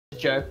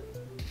Joe.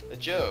 A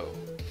Joe?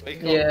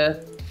 Yeah.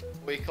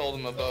 We call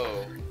them a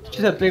bow.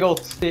 Just a big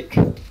old stick.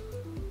 Yeah,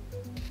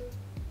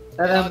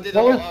 I did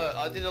a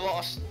lot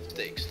of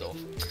stick stuff.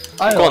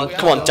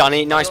 Come on,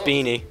 Danny. Nice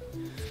beanie.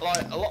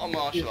 Like a lot of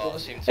martial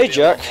arts seem to Hey, be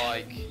Jack.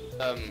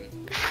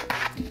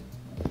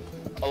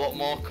 A lot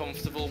more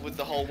comfortable with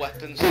the whole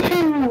weapons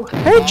thing.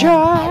 Hey,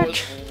 Jack.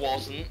 Ours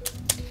wasn't.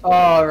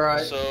 Oh,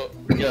 right. So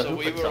we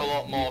were a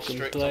lot more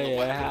strict on the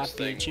weapons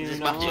thing. So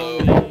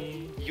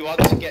you had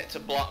to get to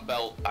black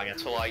belt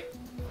to like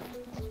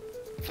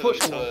for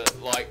them to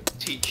like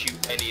teach you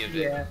any of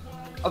it. Yeah.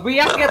 We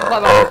had to get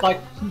black belt to like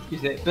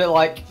use it, but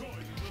like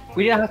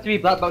we didn't have to be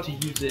black belt to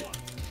use it.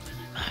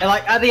 And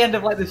like at the end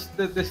of like this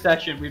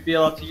session, we'd be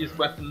allowed to use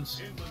weapons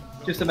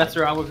just to mess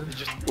around with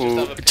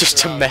them. Just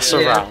to mess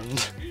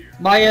around.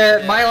 My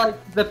like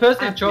the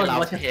person in charge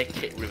was like a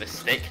kit with a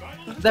stick.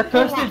 The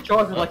person in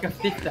charge was like a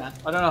fifth dan.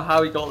 I don't know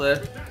how he got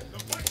there.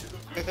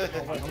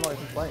 I'm not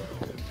even playing.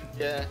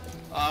 Yeah,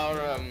 I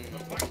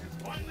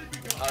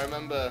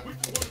remember,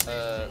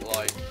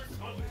 like.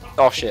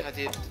 Oh shit.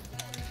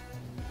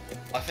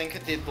 I think I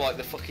did like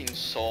the fucking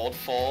sword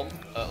form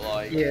at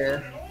like.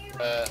 Yeah.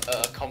 At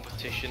a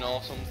competition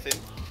or something.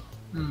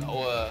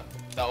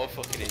 That were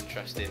fucking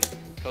interesting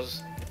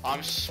because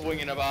I'm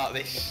swinging about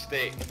this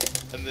stick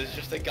and there's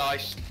just a guy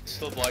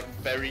stood like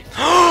very.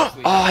 Oh,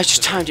 I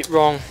just timed it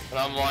wrong. And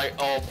I'm like,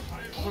 oh,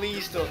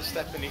 please don't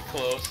step any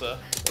closer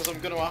because I'm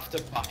gonna have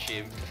to bash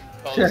him.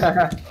 Because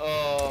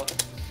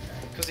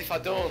if I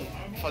don't,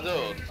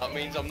 that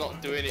means I'm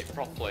not doing it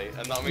properly,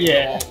 and that means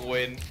I won't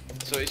win.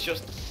 So it's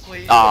just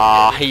please.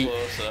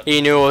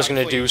 He knew I was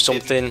gonna do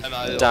something.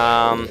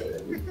 Damn.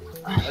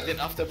 I didn't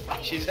have to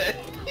bash his head.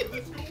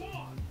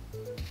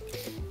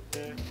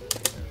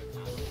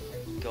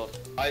 God,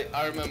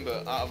 I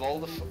remember out of all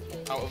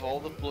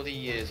the bloody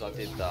years I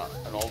did that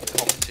and all the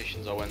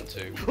competitions I went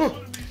to,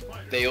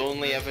 they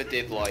only ever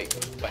did like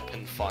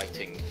weapon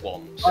fighting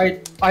once.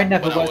 I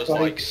never when went. I was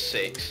like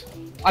 6.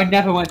 I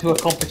never went to a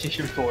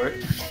competition for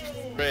it.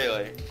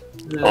 Really?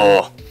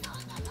 Oh.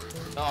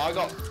 No, I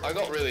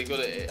got really good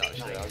at it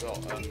actually.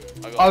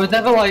 I was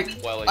never like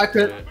well I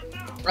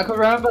could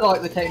remember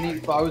like the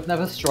technique, but I was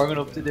never strong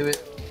enough to do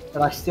it.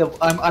 And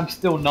I'm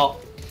still not.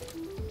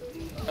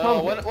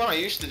 When I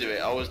used to do it,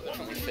 I was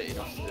definitely fit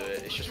enough to do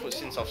it. It's just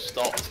since I've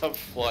stopped, I've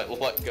like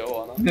let go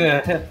on it.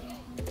 Yeah.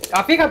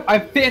 I think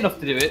I'm fit enough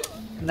to do it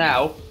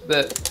now,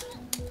 but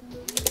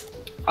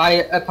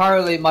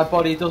apparently my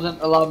body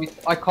doesn't allow me.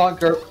 I can't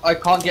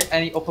get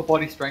any upper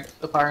body strength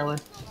apparently,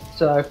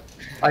 so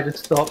I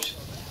just stopped.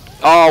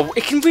 Oh,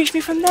 it can reach me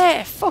from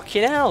there.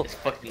 Fucking hell. It's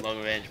fucking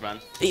long range,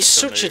 man. It's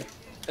such an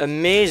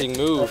amazing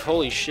move.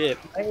 Holy shit.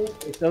 Hey,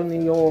 it's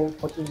only your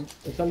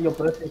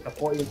birthday for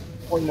 40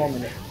 more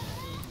minutes.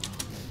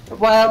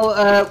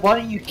 Well, why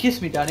don't you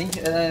kiss me, Danny,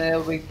 and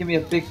then give me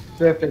a big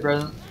birthday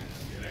present.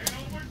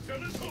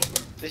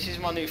 This is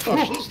my new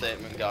fashion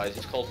statement, guys.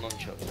 It's called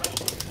nunchuck.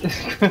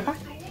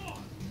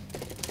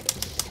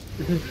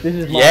 This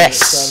is my,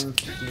 yes.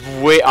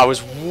 Wait, I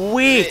was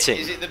waiting.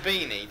 Is it the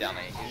beanie,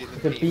 Danny? Is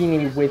it the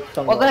beanie with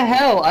some. What the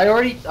hell? I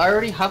already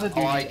have a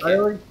beanie. I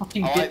already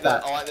fucking did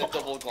that. I like the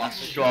double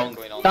glasses strong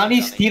going on.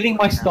 Danny's stealing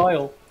my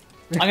style.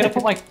 I'm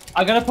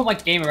gonna put my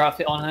gamer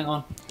outfit on. Hang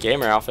on.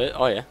 Gamer outfit?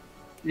 Oh yeah.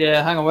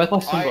 Yeah, hang on. Where's my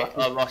sunglasses?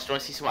 Ross, do you want to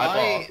see something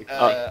I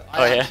bought?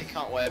 I actually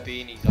can't wear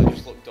beanies. I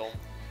just look dumb.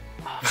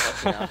 I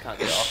can't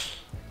get it off.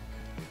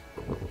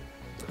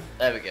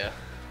 There we go.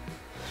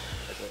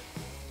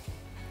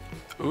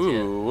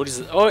 Ooh, what is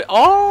it?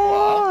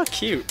 Oh,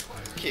 cute.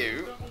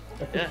 Cute.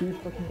 Yeah.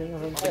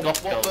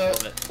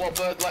 What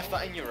bird left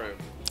that in your room?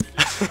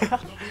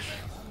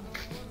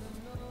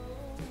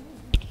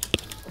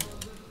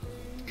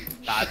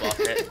 I bought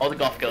it. All the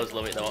goth girls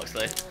love it though,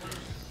 actually.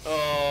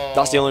 Oh.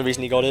 That's the only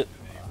reason he got it.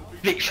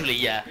 Literally,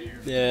 yeah.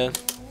 Yeah.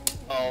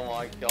 Oh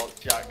my God,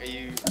 Jack, are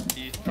you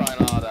trying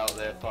hard out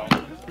there, pal?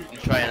 I'm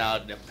trying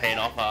hard and I'm paying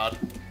off hard.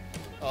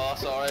 Oh,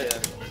 sorry.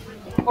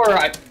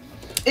 Alright,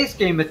 it's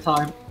gamer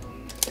time.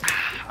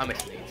 I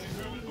miss these.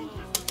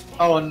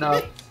 Oh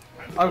no.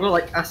 I've got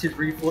like acid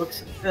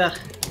reflux. Ugh.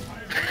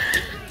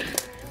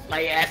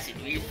 My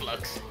acid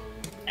reflux.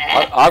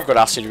 I've got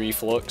acid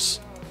reflux.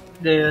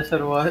 Yeah, so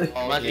do I.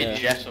 Oh, imagine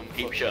Jeff some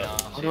peep show.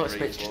 Oh no, it's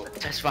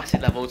test for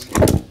acid levels.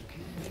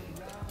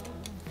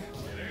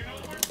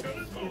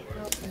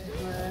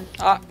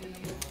 Oh,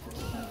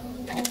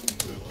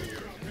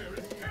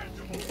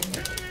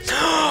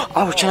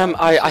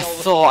 I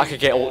thought I could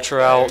get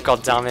Ultra out.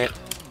 God damn it.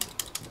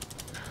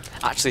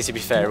 Actually, to be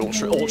fair,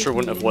 Ultra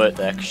wouldn't have worked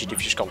there because you'd have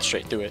just gone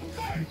straight through it.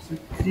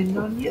 Sitting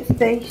on your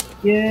face,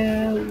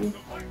 yeah.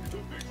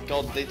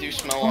 God, they do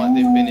smell like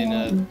they've been in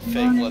a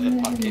fake leather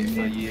packet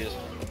for years.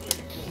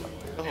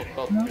 Oh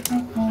God.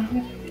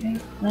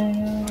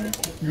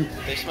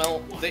 They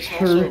smell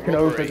so Looking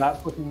over rubbery.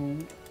 that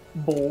fucking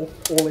ball,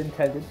 all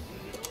intended.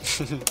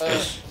 Oh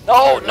if I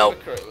no! remember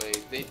correctly,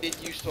 they did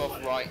used to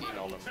have writing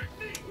on them,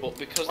 but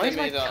because they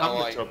made that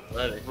like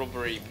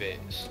rubbery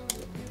bits,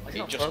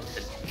 it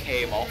just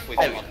came off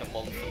within like a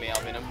month of me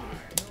having them.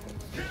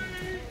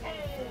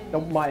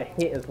 That might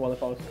hit as well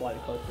if I was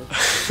slightly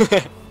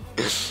closer.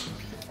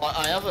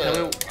 I have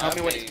a. Tell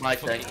me when it's my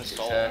turn. 'cause it's,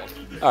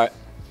 Alright.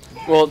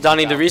 Well,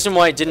 Danny, the reason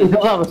why it didn't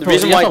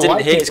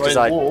hit is because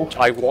I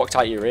walked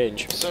out of your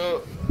range.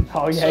 So.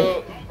 Oh yeah.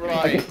 So, I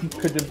right. guess you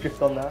could have just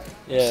done that.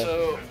 Yeah.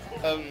 So,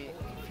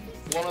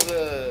 one of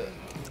the.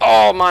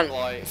 Oh man,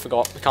 Like,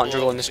 forgot. I can't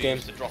juggle in this game.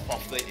 Used to drop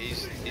off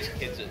his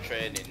kids at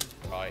training,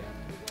 right?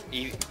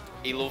 He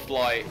loved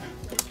like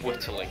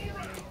whittling,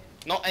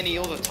 not any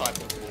other type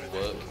of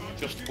woodwork,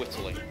 just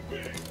whittling.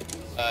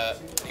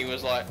 He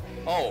was like,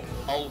 "Oh,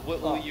 I'll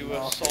whittle you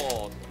a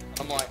sword."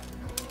 I'm like,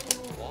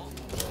 "What?"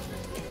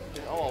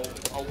 "Oh,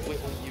 I'll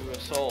whittle you a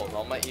sword.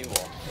 I'll make you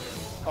one."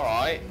 All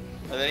right.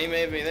 And then he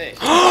made me this.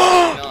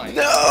 Nice.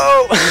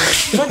 No!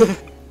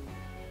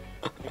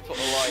 He put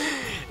a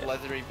like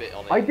leathery bit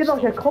on it. I did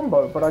like a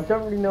combo, but I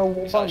don't really know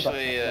what It's button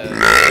that.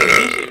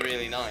 actually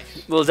really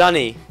nice. Well,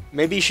 Danny,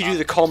 maybe you should do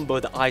the combo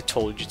that I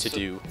told you to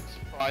do.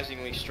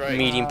 Surprisingly straight.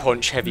 Medium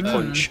punch, heavy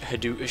punch,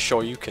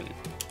 Shoryuken.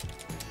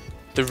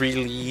 The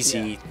really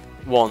easy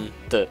one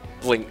that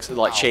links,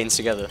 like chains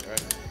together.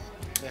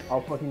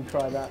 I'll fucking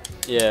try that.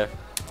 Yeah.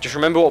 Just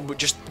remember what,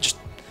 just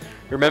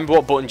remember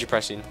what buttons you're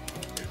pressing.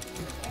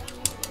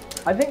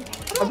 I think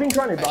I've been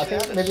trying it, but I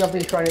think maybe I've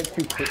been trying it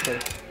too quickly.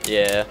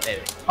 Yeah.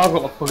 I've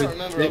got a I fucking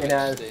remember Stick it a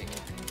as- stick.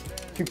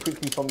 Too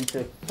quickly for me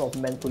to sort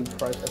of mentally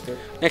process it.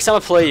 Next time I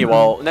play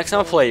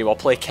you, I'll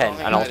play Ken,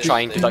 and I'll try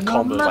and do that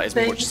combo like as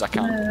much as I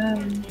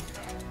can.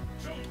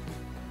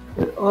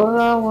 All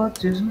I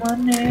want is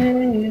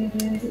money.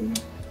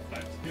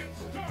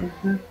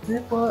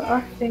 Is what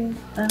I think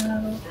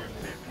now.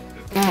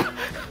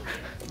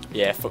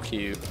 Yeah, fuck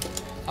you.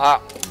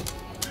 Ah.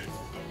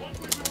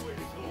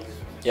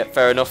 Yep,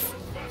 fair enough.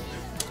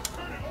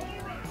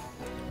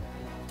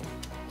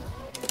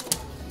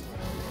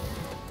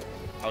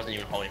 I wasn't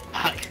even holding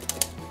back.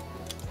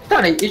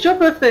 Danny, is your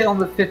birthday on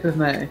the 5th of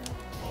May?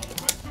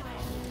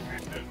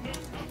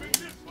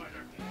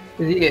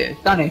 Is it you?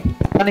 Danny?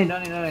 Danny.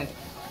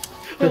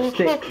 The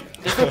 6th.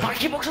 There's no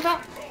party box on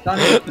that?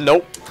 Danny?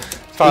 Nope.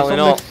 Apparently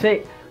It's on not. the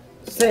 6th.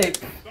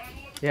 6th?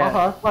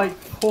 Yeah. Like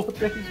 4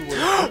 days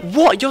away.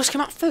 What? Yours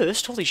came out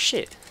first? Holy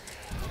shit.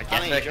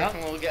 Danny, do you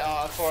reckon we'll get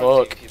out of Fuck.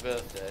 quarantine for your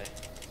birthday?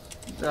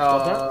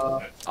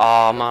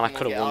 Oh man, I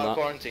could We'll have get out won of that.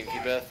 quarantine for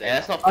your birthday. Yeah,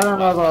 that's not. I don't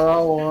know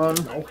about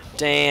that one.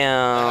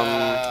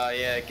 Damn.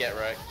 Yeah, get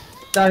wrecked.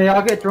 Danny,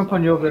 I'll get drunk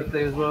on your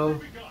birthday as well.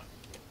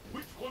 Why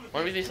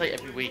don't we do this like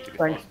every week?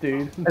 Thanks,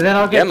 dude. And then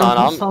I'll Yeah get man,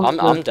 drunk on I'm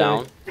Sam's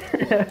down.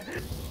 birthday.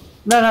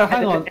 No,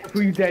 hang on.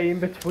 Every day in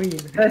between.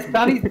 There's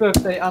Danny's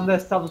birthday and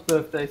there's Sam's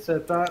birthday, so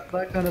that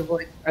kind of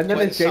like. And then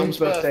Wait, there's James' Sam's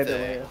birthday.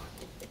 birthday. Though,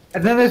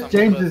 And then there's Sam's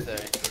James's.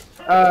 birthday.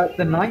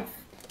 The 9th.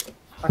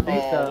 I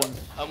think Oh,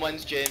 and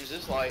when's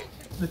James's? Like,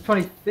 the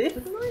 25th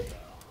of the 9th?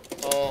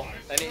 oh,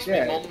 and it's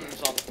Yeah. my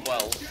mum's on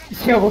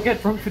 12. Yeah, we'll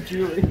get drunk for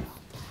Julie.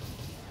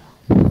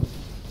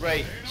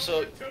 Right,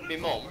 so my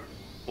mum.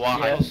 Why?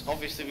 Because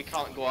obviously we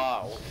can't go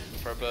out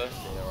for a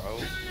birthday or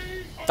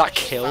out. That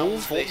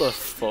kills? What the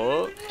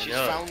fuck? She's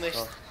know. found this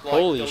like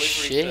Holy delivery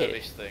shit.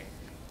 service thing.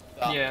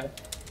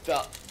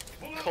 That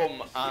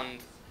come and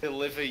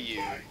deliver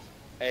you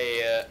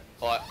a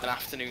like an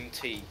afternoon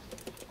tea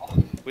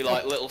with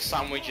like little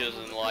sandwiches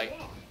and like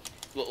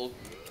little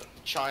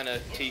china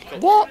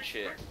teacups What? and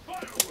shit.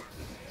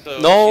 So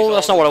No, she's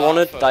that's not what I ordered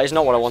wanted. for- That is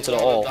not what I wanted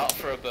she's at ordered all. That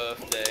for a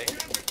birthday.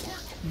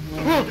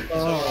 Oh,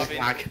 So I've been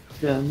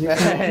yeah,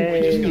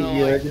 Hey, just gonna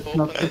yeah, like just open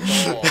not- the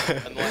door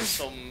and let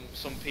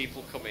some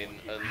people come in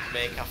and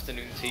make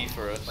afternoon tea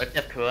for us. What if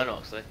they have Corona,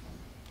 actually?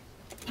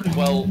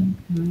 Well,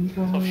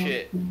 tough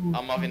shit.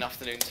 I'm having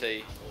afternoon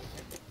tea.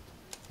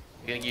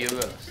 You're gonna give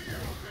us?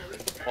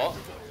 What?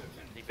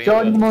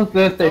 John, your mum's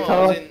birthday, No,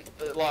 tell I her.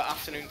 was in like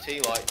afternoon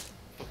tea, like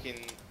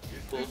fucking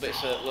little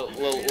bits of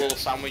little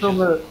sandwiches.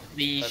 Some,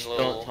 Please And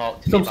little- don't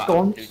talk to some me about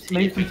scones, nudity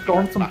maybe if some we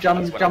scones, go some back, jam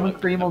that's and- when jam I and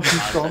work cream at on the some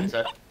Power scones.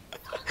 Centre.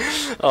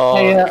 Oh,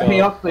 hey,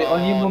 God. Oxley,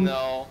 on your Oh mum's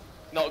no,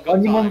 not on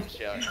good your times, mum's-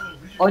 yeah.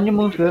 on your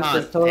mum's birthday,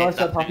 can't tell her I take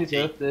said that happy tea.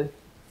 birthday.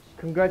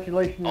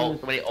 Congratulations. Oh,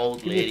 so many old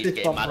Give me ladies this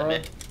getting one, mad at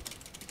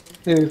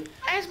bro. me. Who?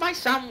 Where's my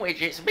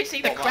sandwich? It's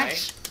missing the What, mate?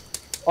 crest.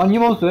 On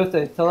your mum's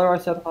birthday, tell her I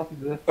said happy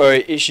birthday.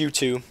 Alright, it's you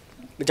two.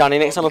 Danny,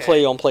 next time I Okay.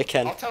 play you, I'll play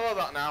Ken. I'll tell her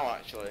that now,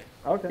 actually.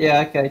 Okay.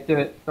 Yeah, okay, do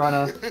it. Right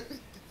now.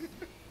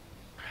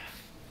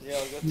 Yeah,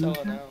 I'll go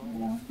tell her now.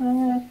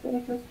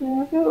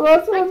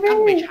 What's My on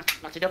sandwich me? has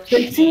not enough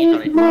cheese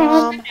on it.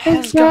 Mom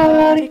has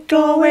got it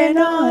going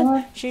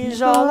on.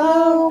 She's all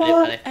I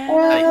want.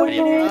 I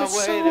waited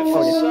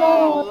for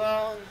so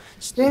long.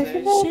 She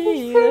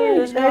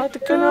is not the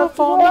girl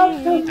for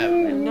me.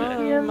 And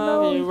I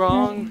might be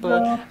wrong,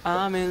 but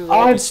I'm in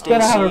love I'm with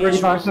gonna have a really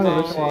Stacey's bad time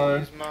mom. tomorrow.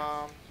 His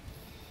mom.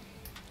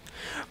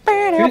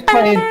 Who's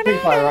playing Street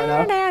Fighter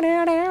right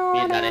now? Me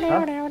and Danny.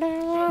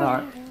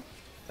 No.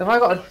 Have I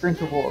got a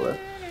drink of water?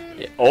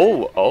 Yeah.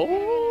 Oh,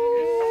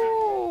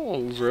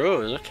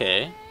 Rose,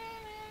 okay.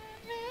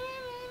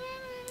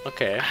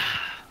 Okay.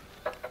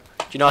 Do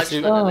you know how to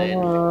do,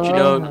 Oh, do you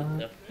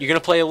know, you're gonna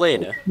play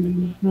Elena?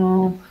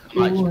 No.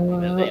 I'm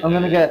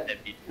gonna get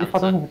If I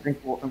don't have a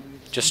drink water.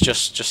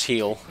 Just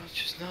heal.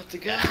 Just not the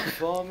guy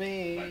for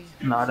me.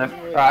 No, I don't.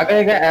 Right, I'm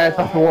gonna get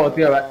some water to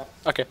go back.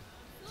 Okay.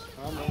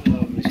 I'm in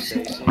love with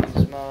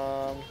Stacey's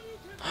mom.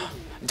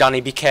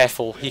 Danny, be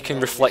careful. He can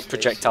reflect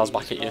projectiles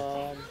back at you.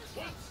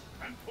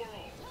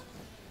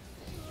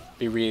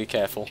 Be really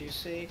careful. You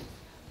see,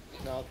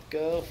 not the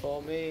girl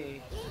for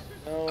me.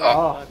 No,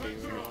 Oh. I might be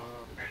wrong.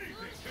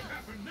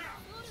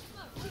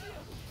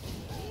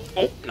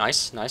 Oh,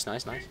 nice.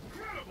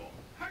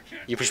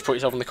 You just put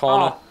yourself in the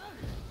corner.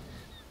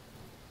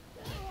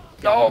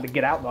 No. To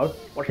get out though.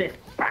 Watch this.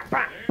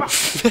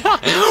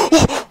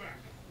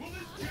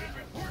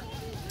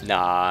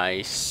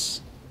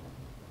 Nice.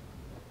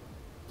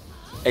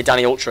 Hey,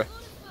 Danny Ultra.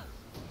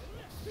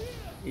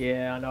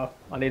 Yeah, I know.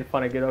 I need to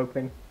find a good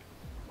opening.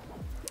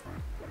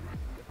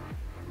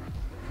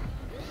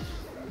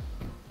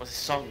 What's this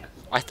song?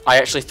 I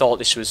actually thought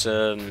this was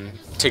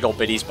Tiggle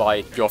Biddies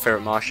by Your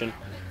Favourite Martian.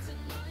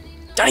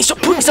 Danny, stop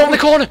putting yourself in the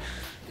corner!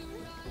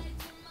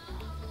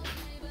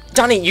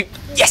 Danny, you...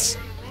 Yes!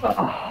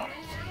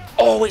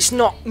 Oh, it's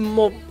not...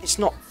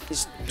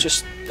 It's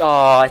just...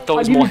 Oh, I thought it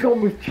was I more... got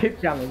with chip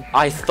damage.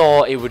 I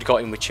thought it would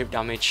got him with chip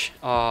damage.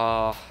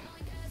 I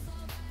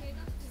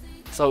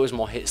thought it was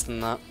more hits than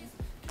that.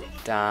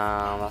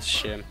 Damn, that's a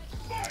shame.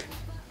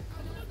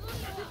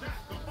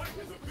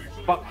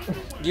 Fuck.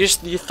 You're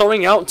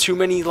throwing out too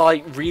many,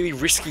 like, really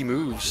risky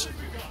moves.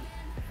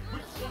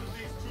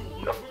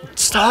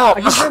 Stop!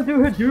 I can't do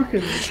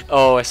Hadouken.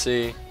 Oh, I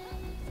see.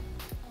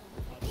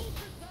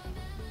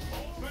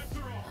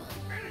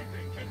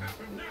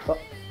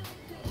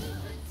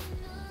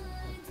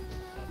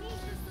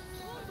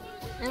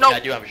 No. Yeah, I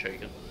do have a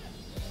shuriken.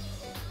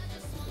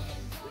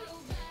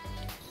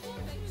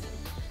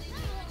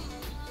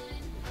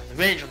 The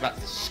range on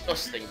that's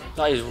disgusting.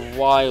 That is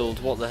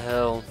wild. What the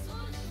hell?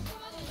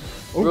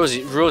 Ooh.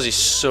 Rosie's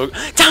so...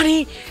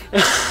 Danny!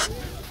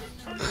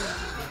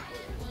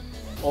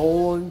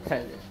 All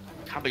intended.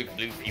 Can't believe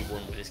Luffy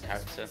won with his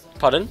character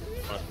Pardon?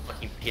 on a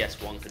fucking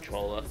PS1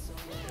 controller.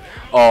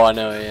 Oh, I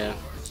know, yeah.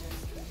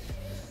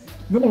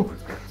 No.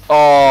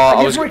 Oh,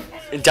 I was... never-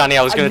 Danny,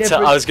 I was gonna never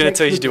tell you to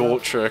expected do that.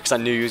 Ultra, because I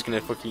knew you was gonna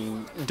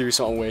fucking do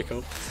something wake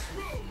up.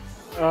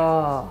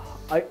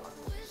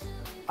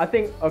 I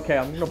think, okay,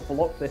 I'm gonna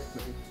block this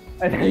move.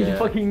 And then he Yeah.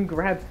 fucking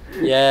grabs.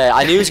 Yeah,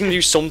 I knew he was gonna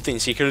do something,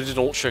 so he could have done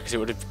Ultra, because it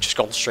would have just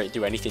gone straight to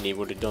do anything he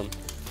would have done.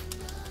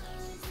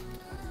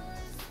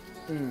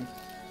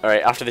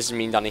 Alright, after this is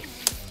me and Danny.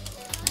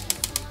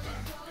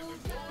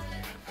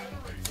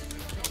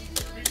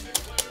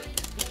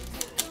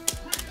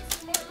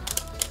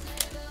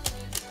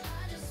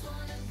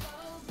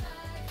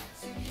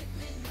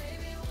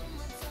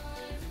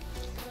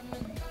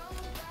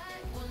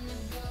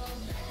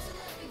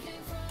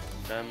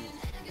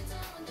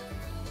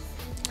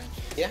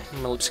 Yeah,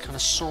 My lips kind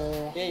of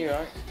sore. yeah, you're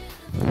right.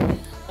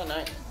 Oh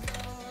no.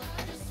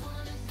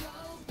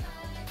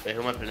 Wait,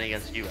 who am I playing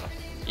against you, Ralph?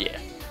 Yeah.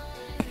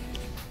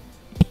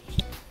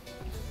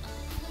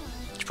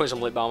 Did you put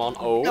some lip balm on?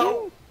 Oh.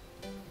 No!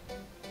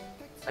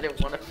 I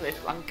didn't want to play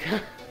Blanca. Do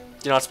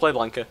you know how to play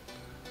Blanca?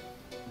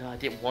 No, I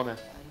didn't want to.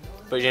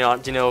 But do you know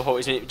what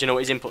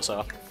his inputs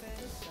are?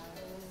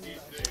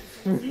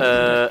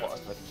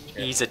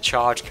 He's a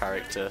charge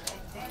character.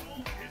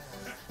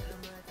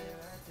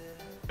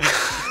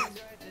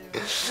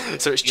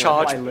 So it's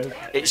charge. I live.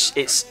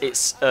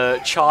 It's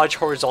charge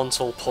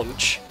horizontal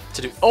punch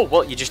to do. Oh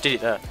well, you just did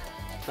it there.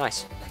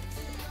 Nice.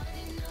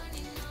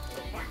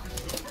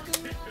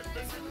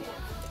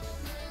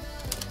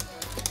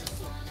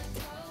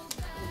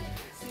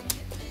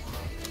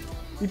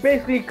 He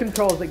basically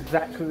controls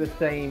exactly the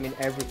same in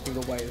every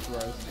single way as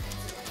Rose.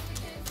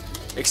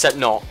 Except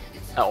not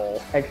at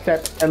all.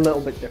 Except a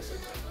little bit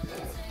different.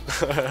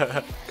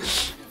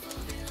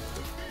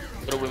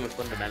 Gotta win with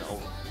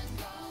fundamental.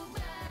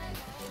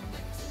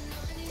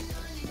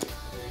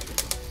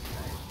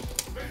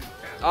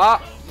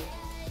 Ah.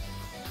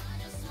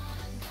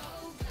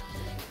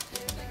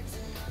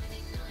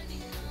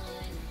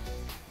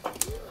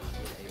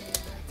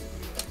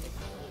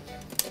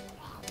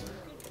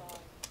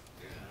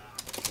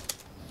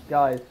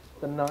 Guys,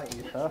 the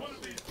 90s, huh?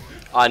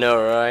 I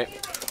know, right?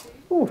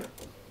 Oof.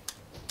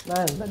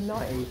 Man, the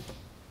 90s.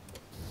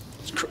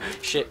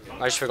 Shit,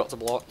 I just forgot to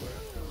block.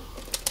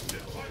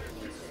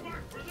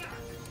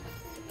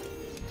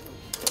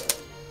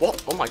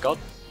 What? Oh my god.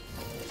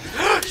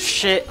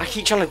 Shit, I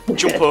keep trying to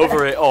jump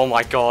over it. Oh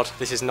my god,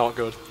 this is not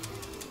good.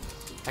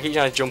 I keep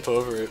trying to jump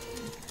over it.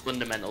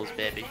 Fundamentals,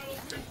 baby.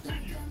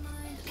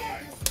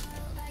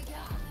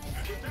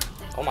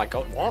 Oh my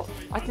god, what?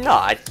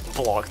 I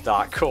blocked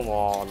that, come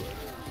on.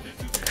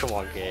 Come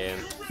on, game.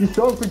 He's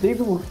so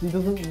unpredictable because he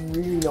doesn't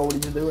really know what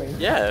he's doing.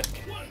 Yeah.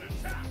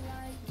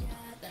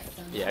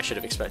 Yeah, I should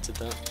have expected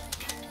that.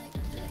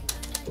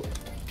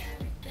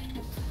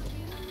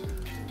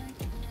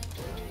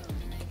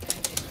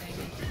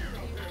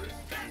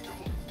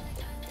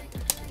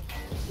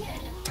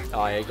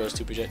 Oh yeah, it goes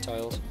to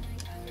projectiles.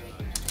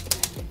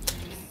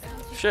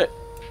 Shit.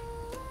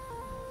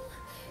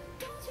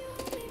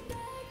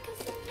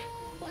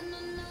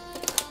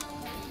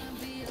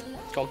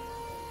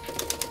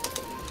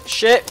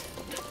 shit.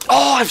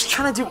 Oh, I was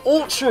trying to do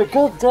Ultra,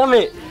 god damn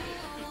it.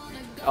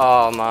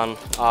 Oh man,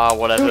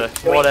 whatever,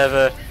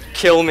 whatever.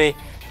 Kill me,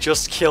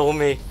 just kill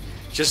me.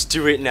 Just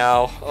do it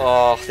now.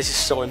 Oh, this is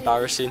so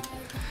embarrassing.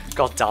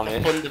 God damn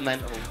it.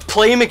 Fundamental.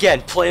 Play him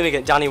again,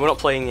 Danny, we're not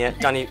playing yet.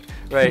 Danny,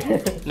 right.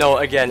 No,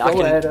 again, I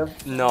can...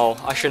 No,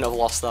 I shouldn't have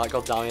lost that,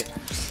 god damn it.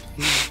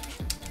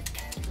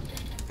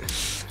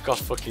 God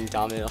fucking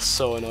damn it, that's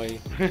so annoying.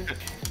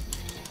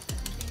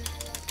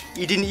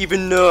 He didn't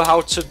even know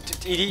how to...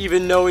 He didn't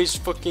even know his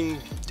fucking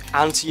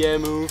anti-air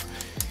move.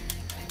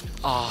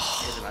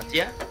 Ah. Is it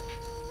anti-air?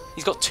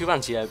 He's got 2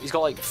 anti-air. He's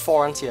got like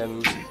 4 anti-air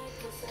moves.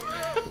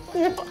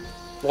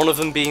 One of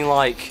them being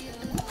like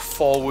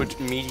forward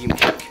medium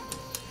kick.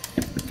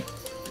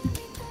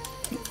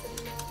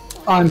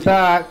 I'm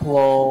back,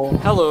 lol.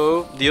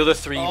 Hello. The other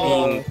 3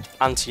 being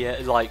anti-air,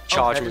 like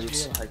charge I just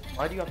moves. realised,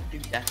 why do you have to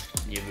do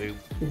death in your room?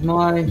 Is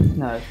my...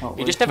 No, it's not.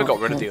 He just never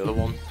got rid of the other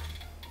one.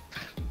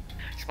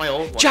 It's my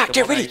old one. Jack, the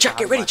get one ready, I Jack, had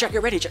get ready, my Jack,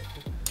 get ready, Jack.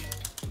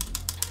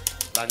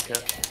 Banker.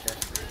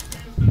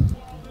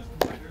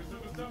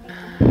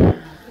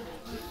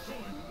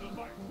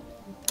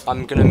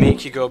 I'm gonna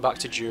make you go back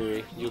to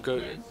jury. You'll go.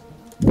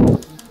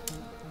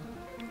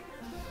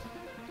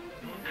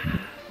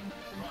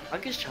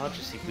 Banker's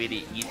charges seem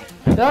really easy.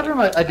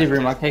 I did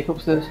bring my cake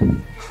upstairs.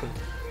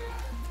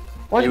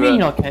 What do you mean you're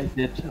not caked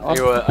it?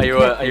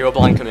 Are you a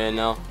Blanca man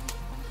now?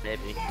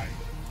 Maybe.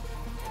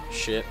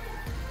 Shit.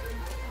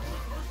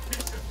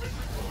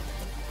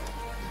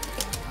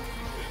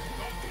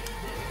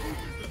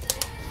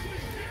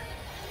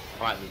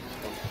 Right, we just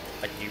want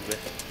a new whip.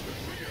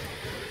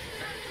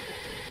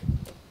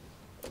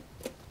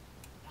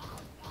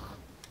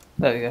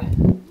 There we go.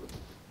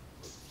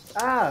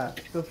 Ah,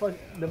 so fuck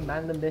the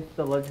man, the myth,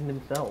 the legend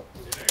himself.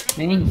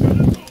 Me?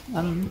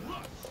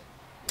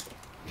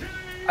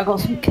 I got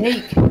some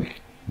cake.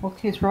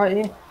 Look, it's right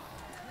here.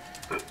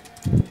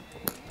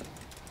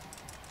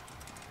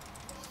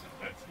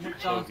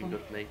 So it'd be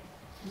good for me.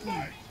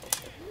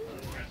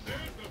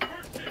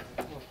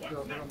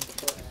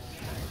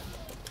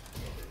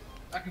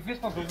 I can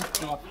fix my brother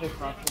to my flip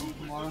rifle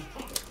tomorrow.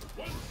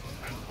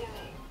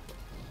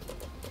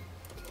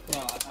 No,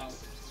 I can't.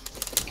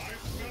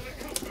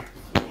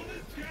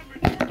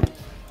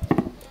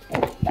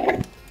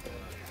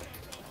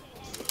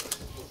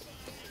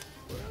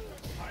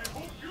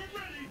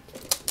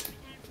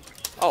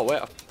 Oh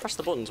wait, I pressed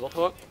the buttons. What the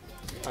fuck?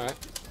 All right.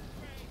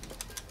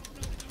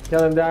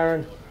 Kill him,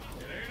 Darren.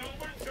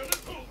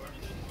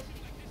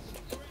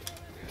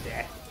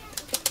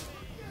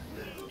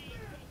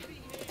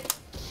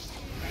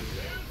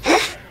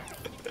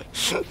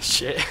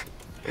 Shit.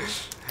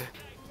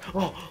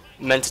 Oh,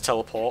 meant to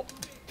teleport.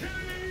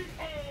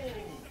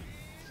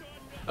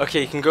 Okay,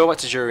 you can go back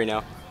to jury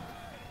now.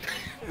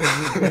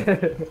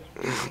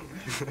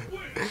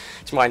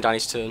 It's mine,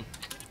 Danny's turn.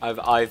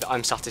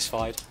 I'm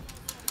satisfied.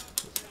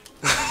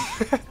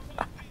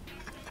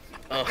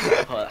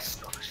 Oh, that's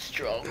so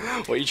strong.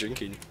 What are you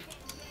drinking?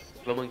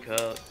 Rum and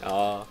Coke.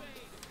 Ah.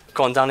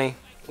 Go on, Danny.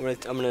 I'm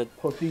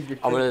Procedure.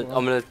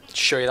 gonna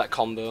show you that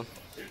combo.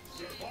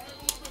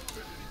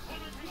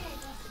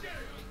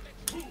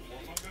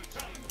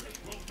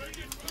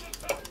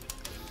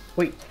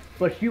 Wait,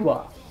 but you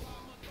are.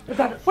 But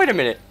that, Wait a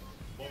minute.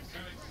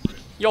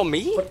 You're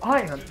me? but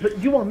I am. But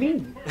you are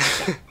me.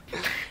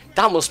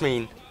 That must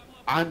mean.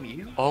 I'm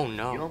you? Oh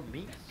no. You're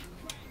me?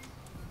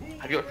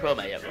 Have you got Chrome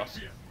yet, Ross?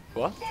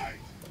 What? Have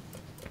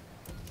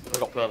you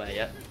got Chrome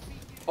yet?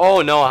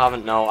 Oh no, I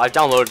haven't. No, I've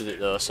downloaded it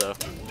though. So.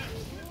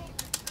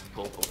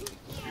 Cool, cool.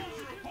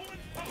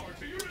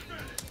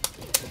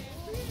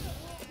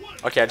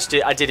 Okay,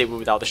 I did it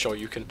without the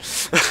Shoryuken.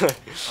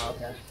 Oh,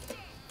 okay.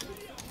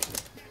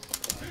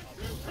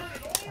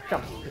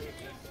 Come.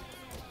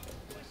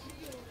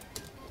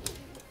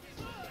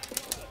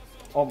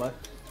 Almost.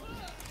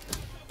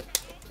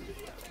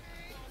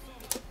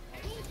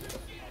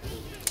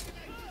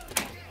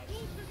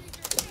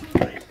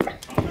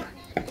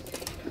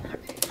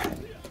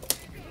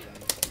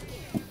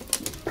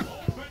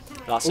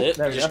 That's Oop, it.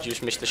 there You we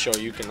just missed the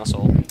Shoryuken. That's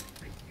all.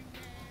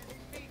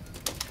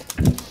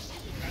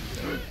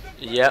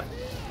 Yep.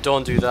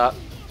 Don't do that.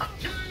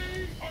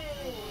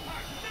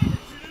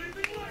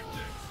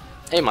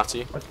 Hey,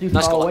 Matty. That's too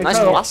Nice, far away, nice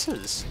bro.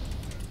 glasses.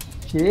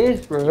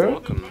 Cheers, You're bro.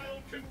 welcome.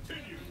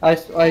 I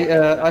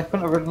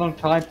spent a really long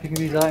time picking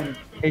these out in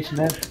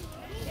H&M.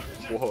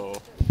 Whoa.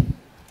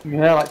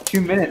 Yeah, like 2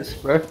 minutes,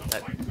 bro.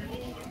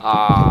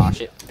 Ah,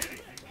 shit.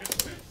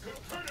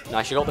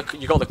 Nice. You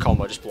got the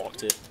combo. I just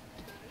blocked it.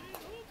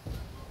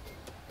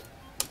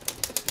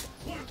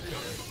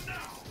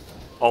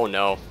 Oh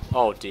no.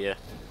 Oh dear.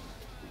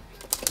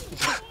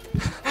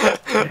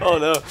 Oh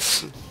no.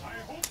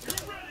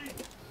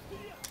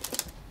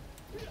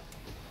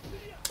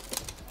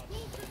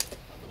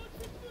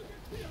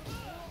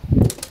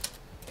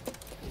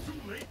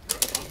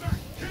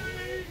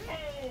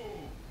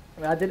 I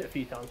mean, I did it a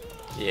few times.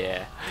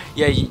 Yeah.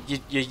 Yeah.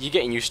 You're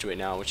getting used to it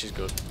now, which is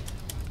good.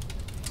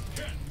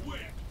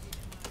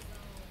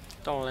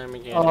 Don't let me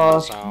get in my Oh,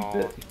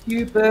 zone.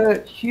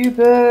 Hubert!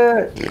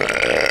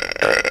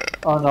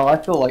 Oh no, I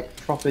feel like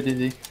proper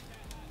dizzy.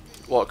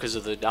 What? Because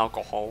of the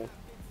alcohol?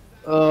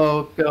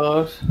 Oh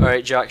god. All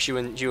right, Jax, you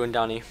and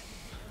Danny.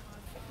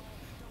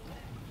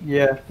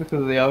 Yeah,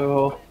 because of the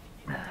alcohol.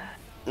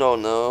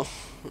 No.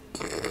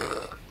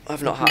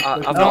 I've not had.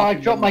 I've Oh, not. I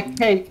dropped my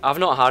cake. I've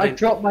not had I it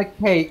dropped my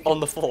cake. on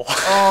the floor.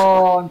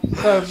 Oh, I'm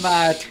so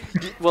mad.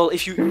 Well,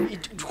 if you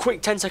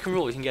quick 10-second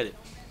rule, you can get it.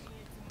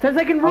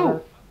 10-second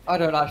rule. I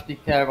don't actually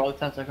care about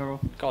the 10-second rule.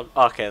 God.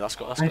 Okay, that's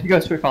good. That's I need good. to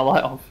go switch my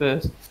light on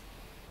first.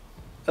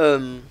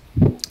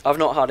 I've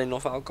not had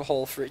enough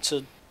alcohol for it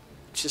to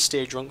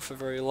stay drunk for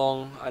very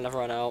long. I never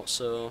ran out,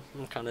 so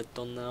I'm kind of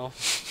done now.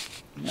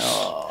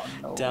 No.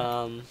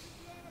 Damn.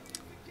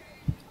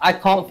 I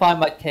can't find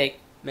my cake.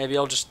 Maybe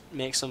I'll just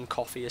make some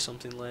coffee or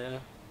something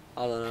later.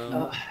 I don't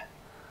know.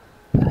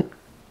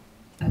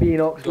 Me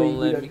and Oxley, Don't we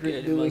let don't me drink,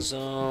 get do in my we?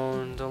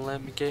 zone. Don't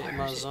let me get in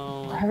my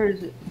zone. Where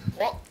is it?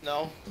 What?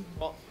 No.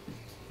 What?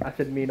 I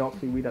said me and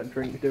Oxley, we don't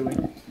drink, do we?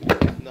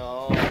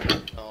 No.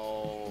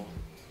 No.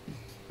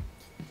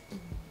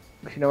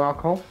 You know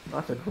alcohol?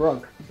 That's a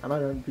drug, and I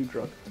don't do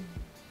drugs.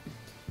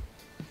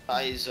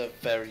 That is a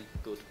very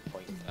good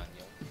point,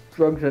 Daniel.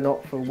 Drugs are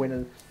not for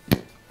winners.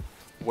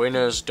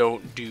 Winners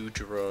don't do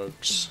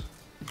drugs.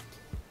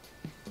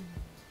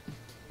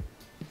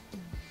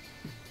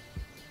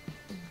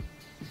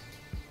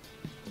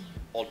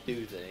 Or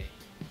do they?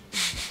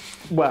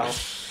 Well,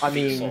 I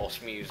mean,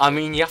 Source music. I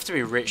mean, you have to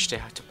be rich to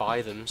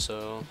buy them,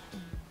 so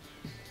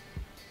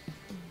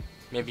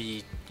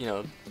maybe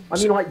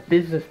like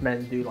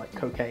businessmen do like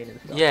cocaine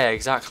and stuff. Yeah,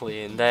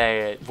 exactly, and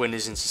they're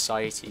winners in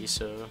society,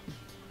 so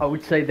I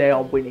would say they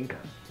are winning.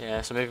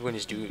 yeah, so maybe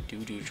winners do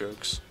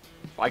drugs.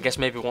 I guess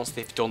maybe once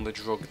they've done the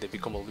drug, they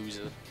become a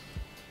loser.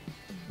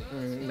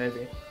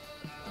 Maybe.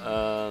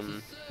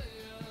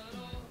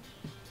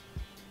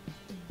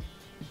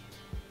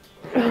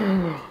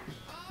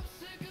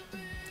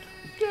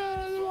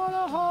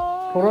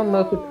 Put on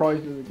no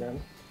surprises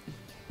again.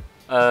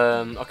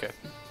 Okay.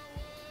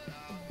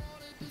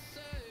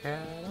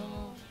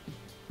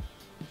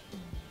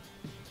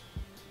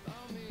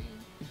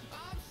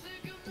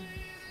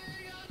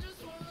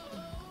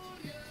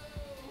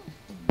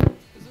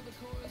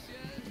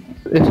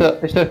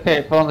 It's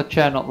okay, put on the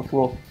chair, not the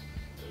floor.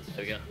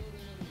 There we go.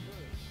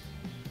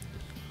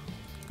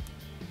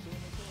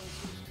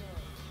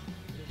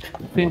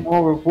 Feel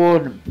more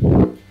rewarding.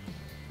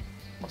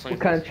 What's What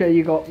kind of chair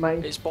you got,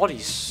 mate? It's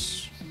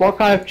bodies. What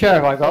kind of chair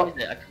have I got?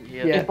 Is it? I can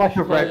hear Yeah. It's like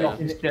a red Yeah.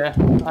 office chair.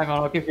 Hang on,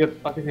 I'll give you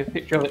a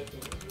picture of it.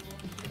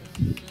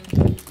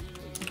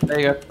 There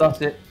you go,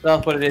 that's it.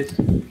 That's what it is.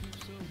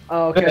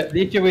 Oh, okay.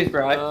 The issue is,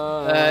 right,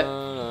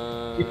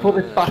 you pull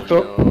this back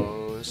up,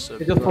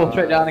 it just falls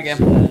straight down again.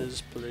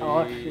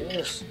 Oh,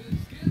 shit.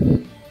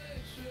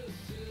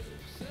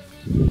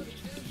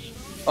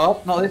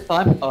 Oh, not this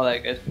time. Oh, there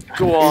it goes.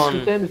 Go It's the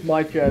on. same as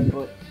my chair,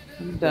 but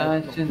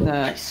Dancing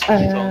that. Nice.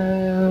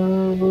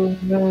 Oh,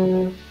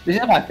 no. This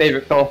is my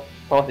favourite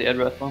quality Ed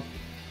wrestler.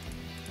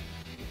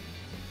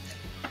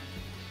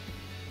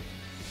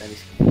 Then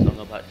he's song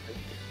about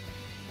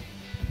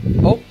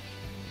Oh.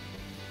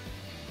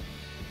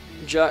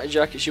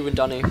 Jack, it's you and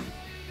Danny.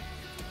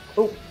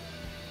 oh,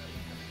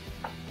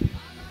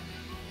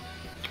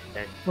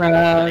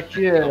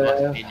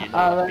 Roger,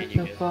 I like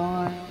to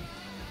find.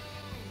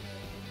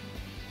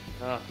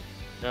 No,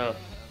 no.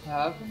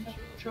 Having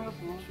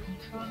trouble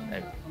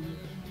Hey.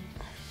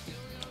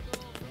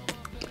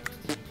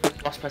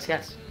 Lost press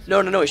yes. No,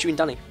 it's you and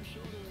Danny.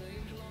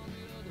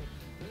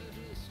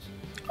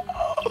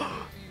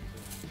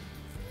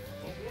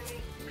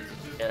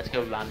 Yeah, let's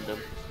go random.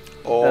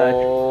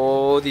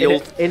 Oh, the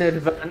old in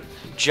advance,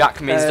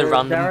 Jack means the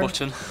random Darren?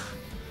 button.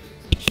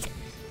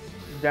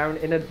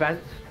 Darren, in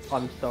advance,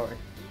 I'm sorry.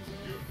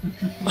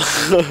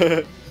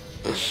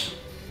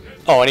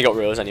 Oh, and he got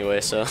Rose anyway,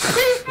 so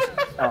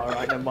Oh,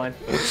 alright, never mind.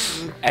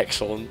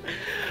 excellent.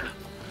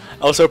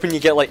 I was hoping you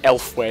get like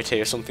Elfware tea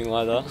or something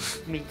like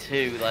that. Me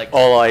too, like.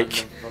 Or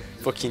like random.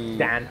 fucking.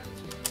 Dan.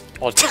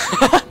 Or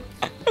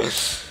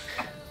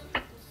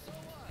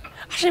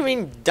Actually, I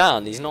mean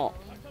Dan. He's not.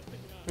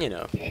 You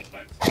know.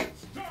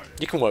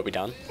 You can work with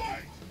Dan.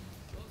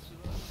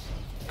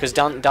 Because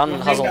Dan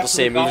has all the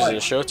same moves as a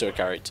Shoto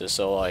character,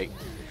 so like.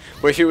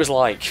 But if it was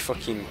like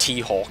fucking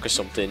T-Hawk or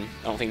something,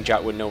 I don't think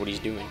Jack would know what he's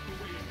doing.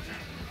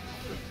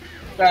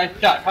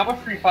 Jack, how much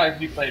Free Fire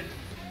have you played?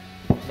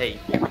 Hey,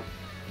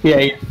 Yeah.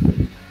 wait,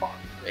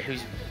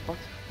 who's. What?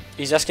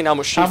 He's asking how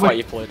much Street How much- Fighter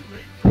you played.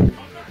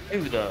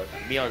 Who the?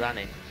 Me or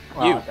Danny?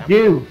 You.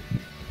 You.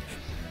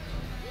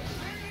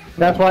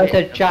 That's why I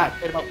said Jack.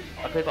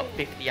 I played about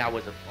 50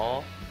 hours of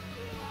 4,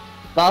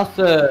 That's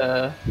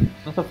a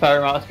fair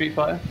amount of Street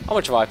Fighter. How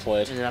much have I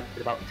played? and then I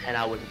played about 10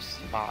 hours of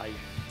 5.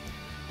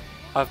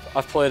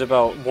 I've played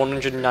about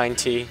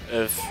 190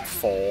 of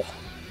 4,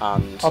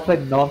 and I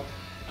played none.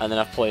 then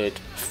I've played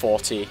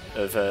 40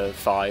 of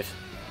 5.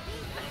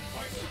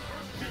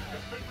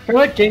 I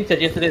heard James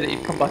said yesterday that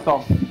he'd come back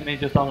on, and he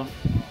just hasn't.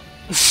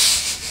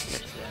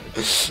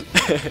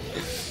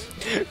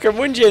 Because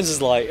when James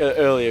was like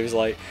earlier, he was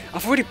like,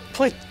 "I've already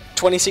played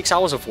 26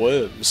 hours of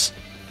Worms."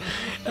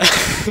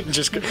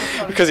 Just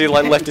because he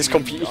like left his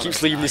computer, he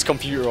keeps leaving his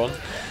computer on.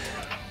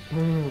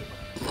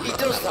 He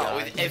does that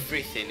with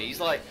everything. He's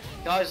like,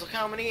 guys, look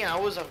how many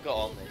hours I've got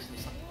on this. And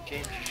it's like,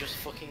 James, you just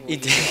fucking. He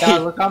leave. did. Yeah,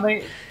 look how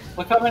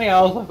many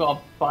hours I've got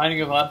on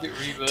Binding of Isaac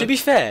Rebirth. To be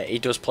fair, he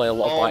does play a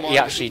lot of. Oh Like, my he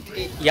actually,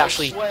 I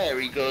swear,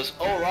 he goes,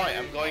 all right,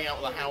 I'm going out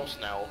of the house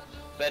now.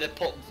 Better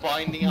put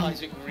Binding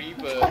Isaac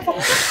Rebirth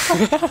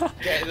on.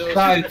 Get those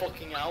Guys.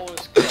 fucking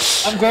hours.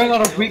 I'm going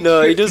on a week.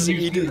 No, he trip does. to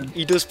New Zealand.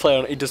 He does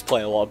play. He does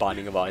play a lot of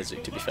Binding of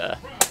Isaac. To be fair,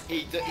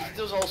 He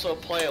does also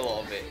play a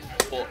lot of it,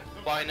 but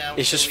by now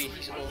It's just-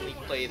 he's only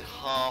played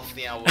half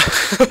the hours.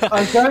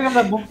 I'm going on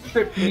a month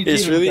trip to New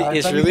It's Zealand, really- guys.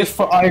 it's Let me really just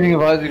put Binding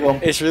of Isaac on.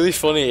 it's really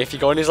funny if you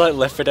go on his like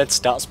Left 4 Dead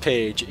stats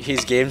page.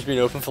 His game's been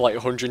open for like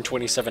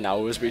 127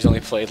 hours, but he's only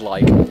played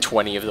like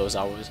 20 of those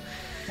hours.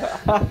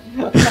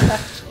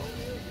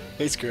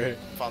 It's great.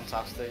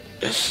 Fantastic.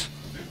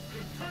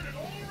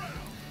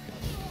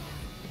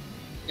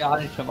 Yeah,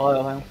 I need some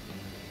oil now.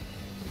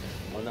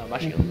 Oh no, I'm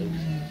actually gonna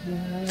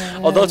lose.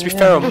 Although to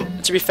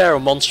be fair,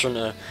 on Monster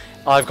Hunter,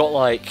 I've got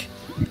like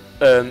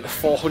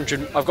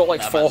 400. I've got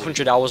like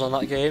 400 hours on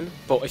that game.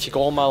 But if you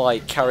go on my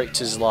like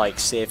characters like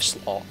save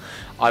slot,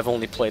 I've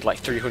only played like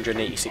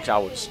 386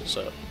 hours.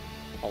 So,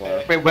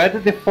 Wait, where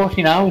did the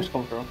 14 hours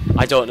come from?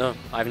 I don't know.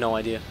 I have no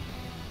idea.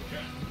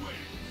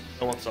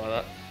 No one saw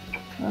that.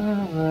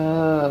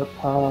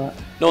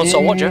 No one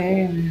saw what, Jack?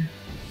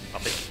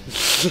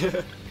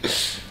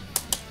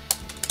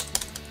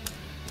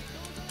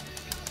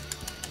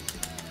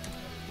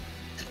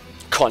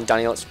 Come on,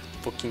 Danny, let's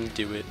fucking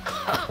do it.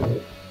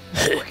 Fucking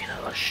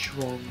hell, that's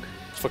strong.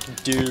 Let's fucking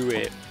do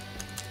it.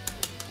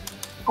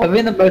 I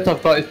think the most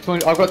I've got is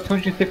I've got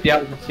 250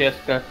 hours in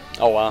CS:GO.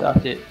 Oh wow,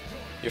 That's it.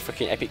 you're a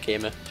fucking epic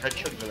gamer. Try to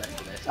chug the rest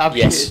of this.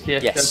 Absolutely Yes, CS:GO.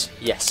 yes,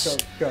 yes.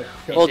 Go.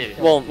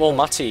 Well,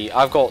 Matty,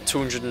 I've got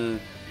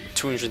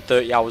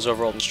 230 hours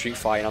overall in Street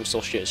Fighter, and I'm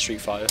still shit at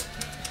Street Fighter.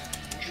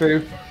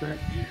 True.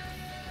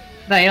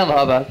 No, you're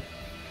not that bad.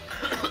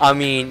 I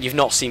mean, you've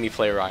not seen me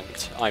play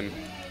ranked. I get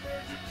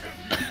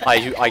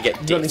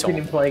You've only dicked seen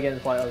him on. play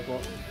against like us,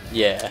 what?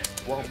 Yeah,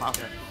 Won't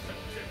matter.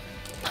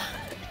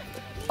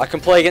 I can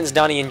play against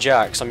Danny and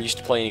Jack, 'cause I'm used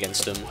to playing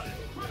against them.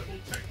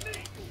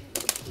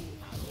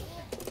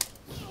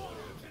 Oh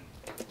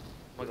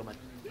my god,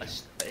 my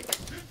steak.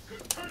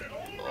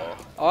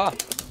 Ah.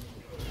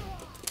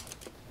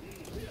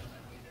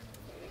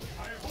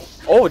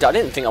 Oh, I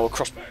didn't think I would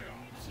cross.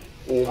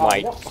 Oh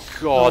my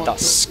god, that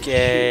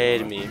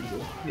scared me.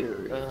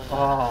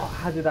 Oh,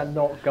 how did that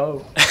not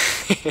go?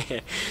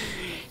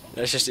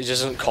 That's just, it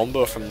doesn't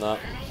combo from that.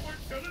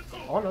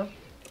 Oh no.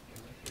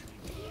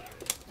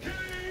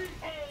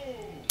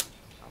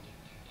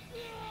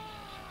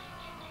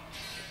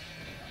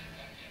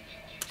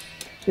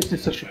 This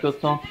is such a good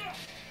song.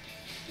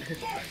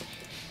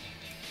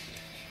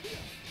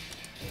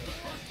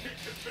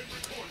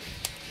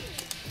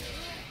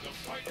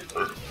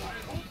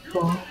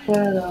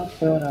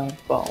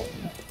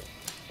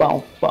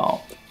 Boom, boom.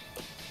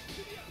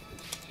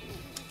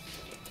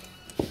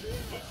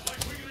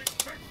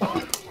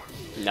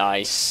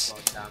 Nice.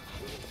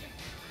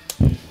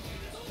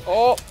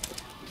 Oh!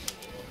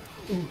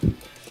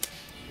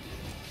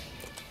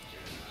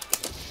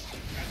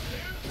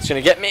 It's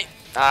gonna get me.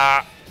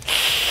 Ah.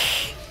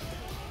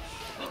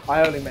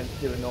 I only meant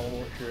to do a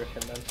normal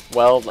shuriken then.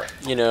 Well,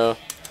 you know.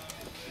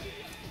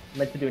 I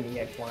meant to do an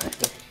EX one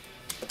actually.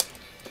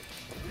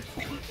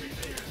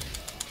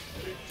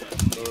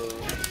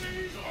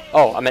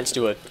 Oh, I meant to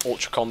do an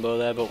ultra combo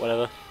there, but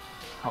whatever.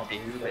 How do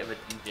you bit of a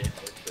DJ?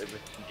 Bit of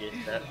a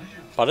DJ set.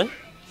 Pardon?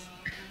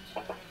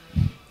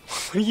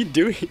 What are you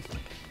doing?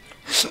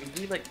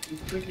 You like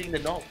twisting the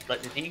knob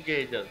like the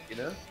DJ does, you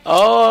know?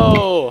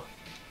 Oh!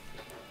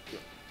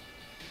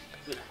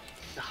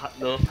 The hot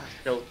low pass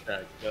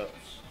filter goes.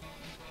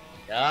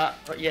 Yeah,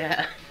 but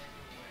yeah.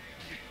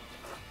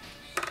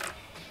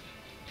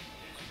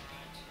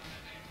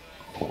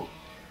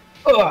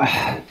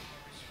 Ugh.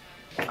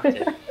 That's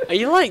it. Are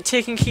you like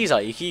taking keys out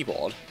of your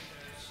keyboard?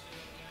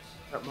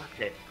 Not my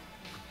tip.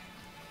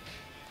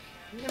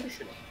 You're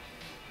listening.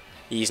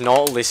 He's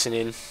not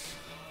listening.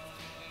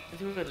 I'm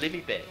doing a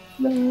limmy bit.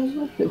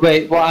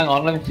 Wait, well, hang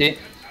on, let me see.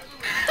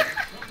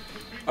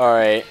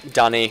 Alright,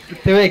 Danny.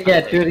 Do it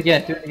again, do it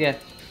again, do it again.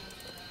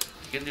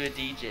 You're gonna do a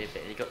DJ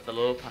bit and you got the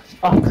low pass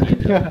Oh, filter,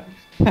 you know?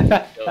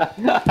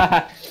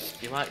 yeah.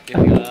 You might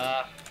go,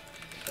 yeah,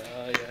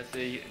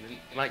 see, and then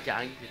you might get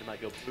angry, you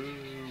might go, boo,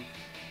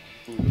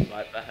 boo,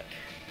 right back.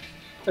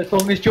 As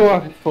long as you're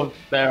having fun,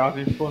 they're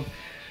having fun.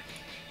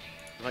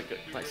 You might go,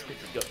 you might spit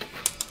and go,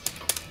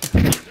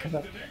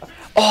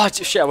 Oh,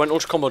 shit, I went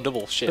ultra combo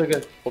double. So Shit.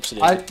 good.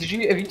 Oopsie Have daisy.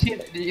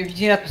 you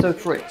seen episode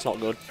 3? It's not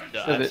good.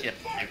 no, So that's, that-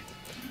 yeah,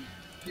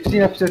 You've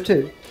seen episode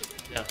 2?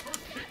 yeah.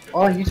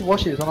 Oh, you need to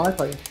watch it, it's on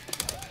iPlayer.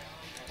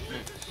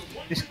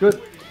 It's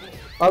good.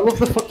 I love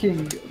the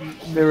fucking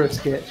mirror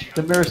sketch.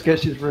 The mirror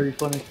sketch is really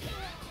funny.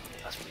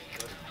 That's really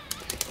good.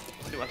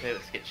 I think my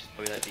favourite sketch is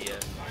probably like the,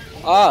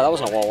 Ah, that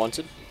was not what I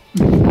wanted.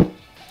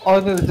 Oh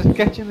no, there's a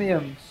sketch in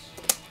the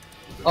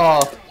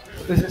Oh,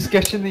 there's a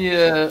sketch in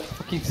the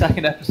fucking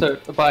second episode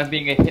about him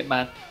being a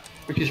hitman,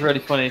 which is really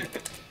funny.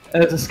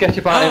 And there's a sketch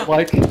about it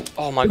like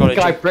Oh my god, the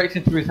guy breaks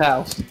into his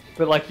house,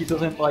 but like he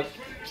doesn't like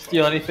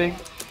steal anything.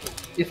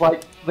 It's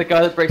like the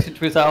guy that breaks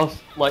into his house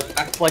like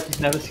acts like he's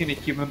never seen a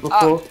human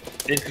before.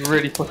 It's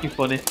really fucking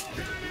funny.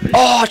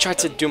 Oh, I tried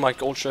to do my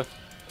ultra.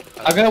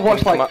 I'm gonna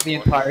watch like the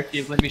entirety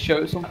of Let Me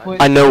Show at some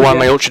point. I know why Yeah.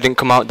 my ultra didn't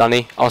come out,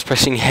 Danny. I was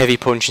pressing heavy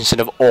punch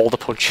instead of all the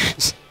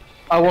punches.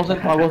 I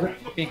wasn't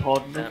fucking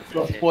hard enough.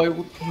 That's why I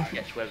would.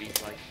 Sketch where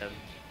he's like,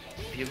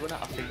 if you run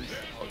out of things to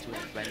talk to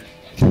his friend,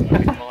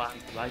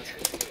 right?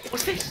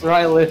 What's this?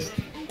 Right list.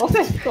 What's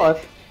this? Go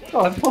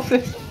on, what's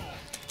this?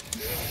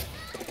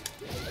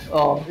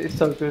 Oh, it's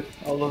so good.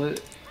 I love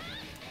it.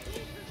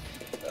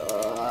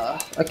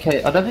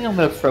 Okay, I don't think I'm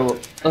gonna throw up.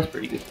 That's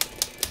pretty good.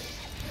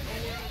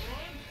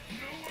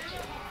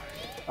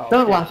 Oh,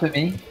 Don't yeah. laugh at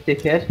me,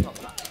 dickhead.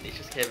 It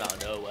just came out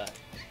of nowhere.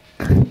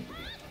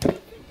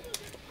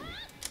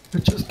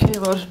 It just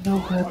came out of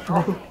nowhere,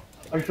 bro.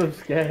 I'm so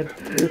scared.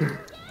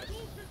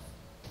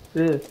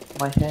 Ugh,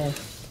 my hair.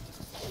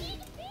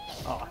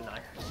 Oh,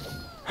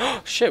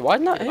 nice. Shit, why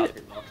didn't that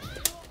hit?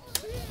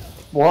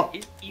 What?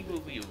 Is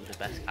Evil Ryu the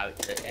best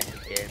character in the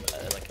game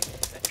at like a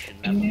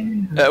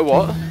perfection level?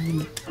 What?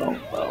 The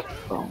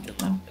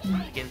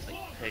game's like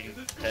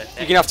perfect.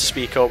 You're gonna have to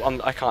speak up.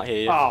 I can't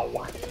hear you. Oh,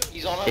 what?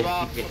 He's on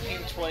about fucking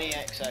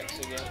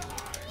 20XX again.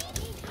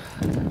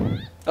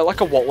 At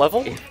like a what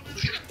level?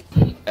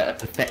 At a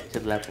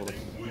perfected level.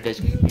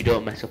 You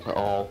don't mess up at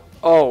all.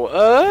 Oh,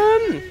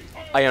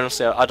 I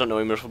honestly, I don't know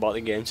enough about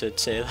the game to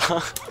say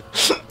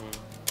that.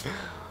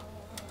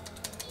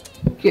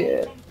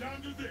 Get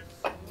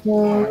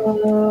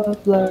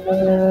love like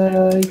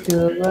a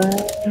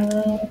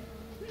lamb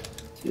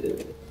to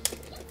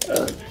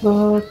a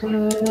thought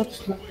that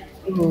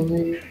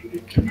slowly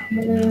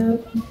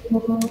can't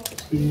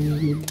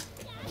you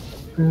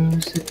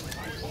bruise it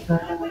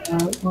that one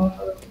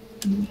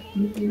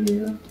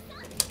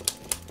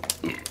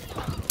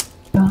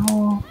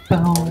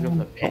bow, I'm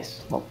gonna piss.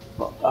 bow.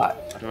 I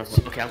don't know.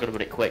 Okay, I'm gonna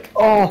run it quick.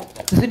 Oh,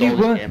 there's a new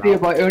Dolls Worms came video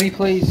out. by Only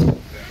Plays.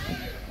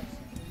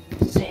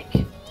 Sick.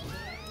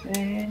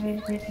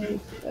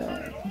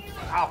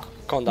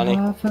 Come on, Danny.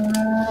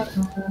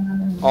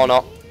 Oh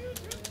no.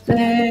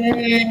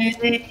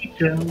 They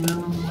don't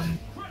know,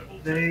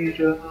 they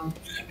don't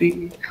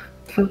speak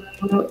for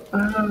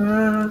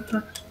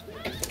us.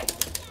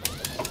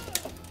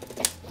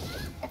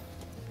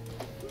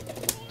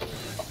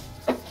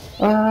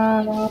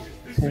 I'll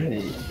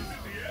take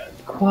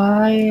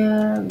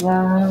quiet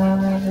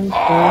life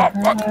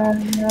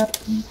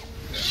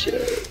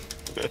shit.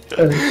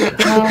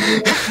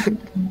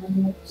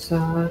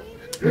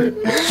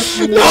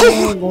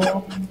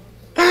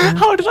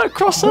 How did I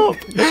cross up?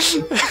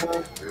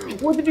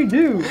 What did you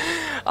do?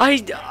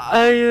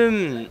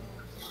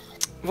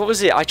 What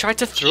was it? I tried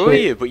to throw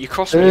you, but you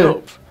crossed me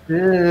up.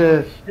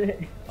 Oh,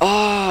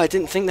 I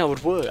didn't think that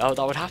would work. That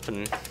would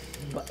happen.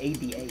 But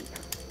 88.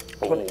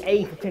 Oh. But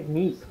A for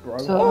technique, bro.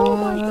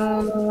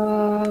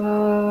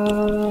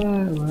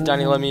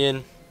 Danny, let me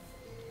in.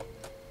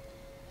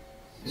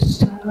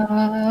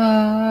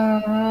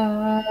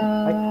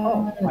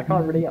 I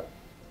can't really up.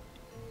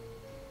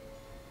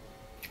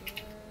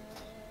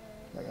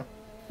 There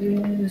we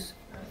go. Is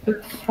the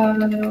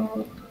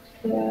final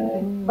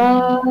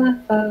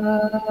Perfect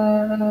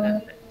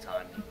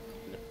time.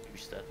 The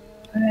booster.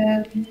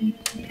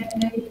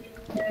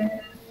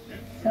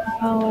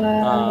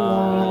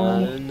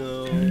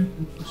 No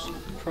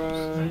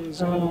surprise. This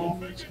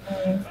song is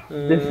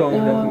definitely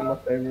my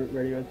favorite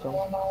Radiohead song.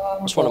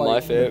 It's one of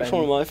my favorites. It's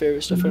one of my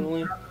favorites,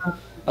 definitely.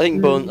 I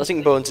think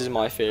Bones is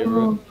my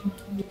favorite.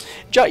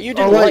 Jack, you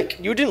didn't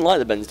like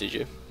the Bends, did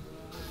you?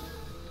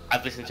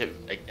 I've listened to it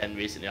again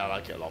recently. I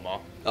like it a lot more.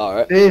 All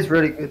right. It is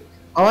really good.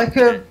 I like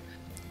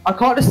I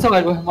can't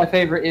decide whether my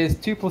favorite is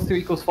 2 +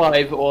 2 =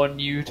 5 or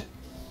Nude.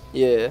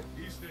 Yeah.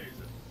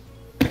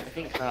 I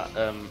think that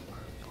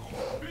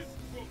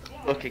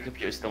OK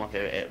Computer is still my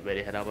favorite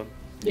Radiohead album.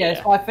 Yeah,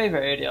 it's my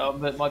favorite radio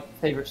album, but my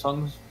favorite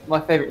songs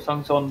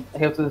on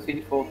Hail to the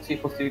Thief or 2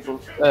 + 2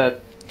 = I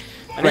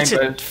need to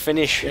Rainbows.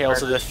 finish Hail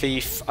to the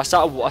Thief. I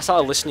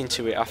started listening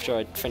to it after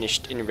I'd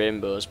finished In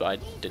Rainbows, but I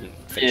didn't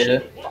finish Yeah.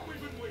 it.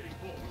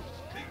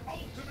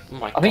 Oh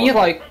my I think you God.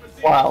 like.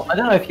 Wow, I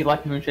don't know if you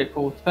like Moonshaped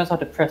Pool. Depends how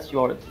depressed you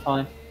are at the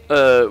time.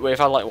 Wait,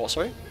 if I like what?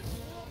 Sorry.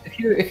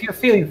 If you're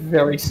feeling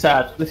very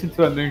sad, listen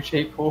to a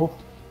Moonshaped Pool.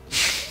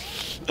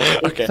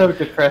 Okay. It's so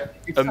depressed.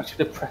 It's Um, such a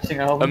depressing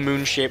A album.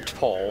 moon-shaped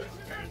Paul.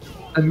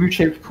 A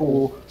Moonshaped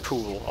Pool.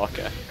 Pool.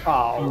 Okay.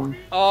 Oh.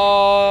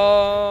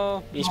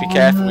 Oh, you need to be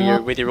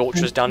careful with your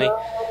ultras, Danny.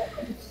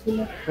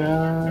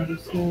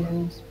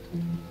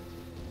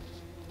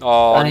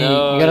 Oh Danny,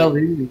 no. you gotta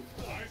lose.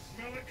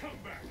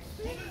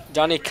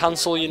 Danny,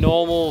 cancel your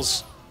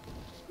normals.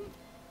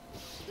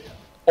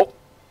 Oh.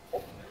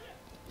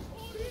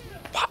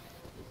 What?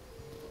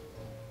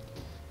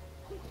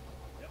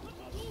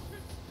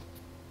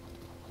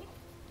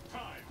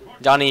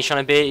 Danny, he's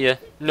trying to bait you.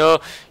 No.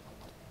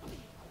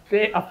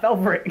 I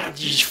fell for it. You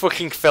just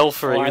fucking fell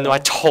for it, Oh, I even though I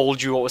know.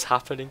 told you what was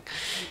happening.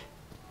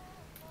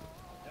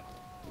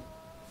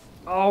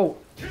 Oh.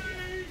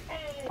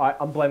 Alright,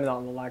 I'm blaming that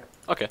on the lag.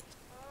 Okay.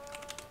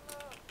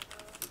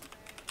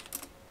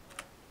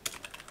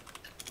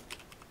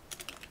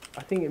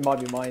 I think it might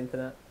be my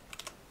internet.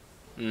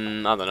 I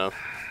don't know.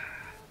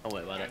 Don't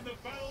worry about it.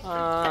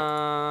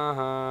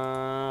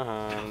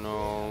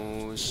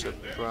 No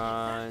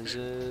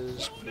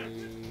surprises,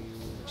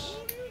 please.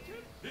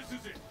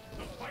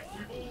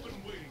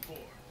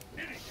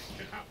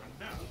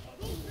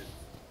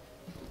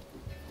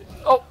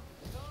 Oh!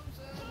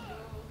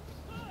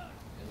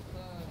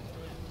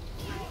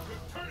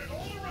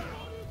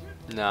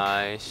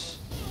 Nice.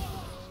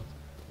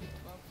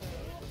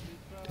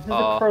 This is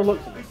a pro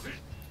look to me.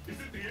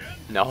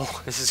 No,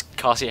 this is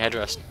Cassie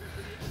headrest.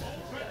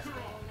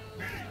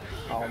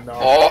 Oh no.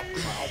 Oh!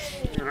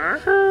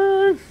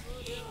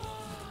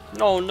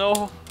 No, no.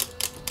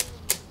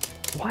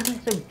 Why am I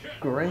so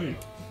grey?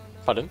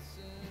 Pardon?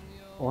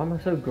 Why am I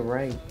so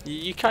grey?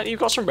 You can't. You've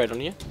got some red on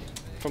you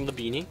from the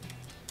beanie.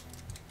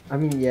 I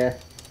mean, yeah.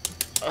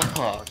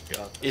 Oh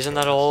god. Isn't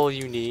that all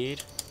you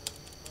need?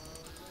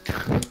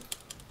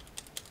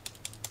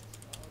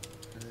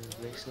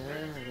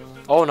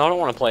 Oh no, I don't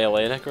want to play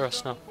Elena.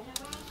 Gross, no.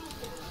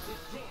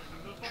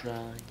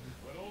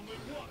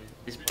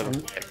 This is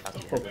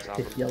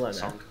It's yellow now.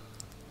 song.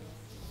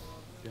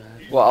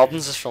 What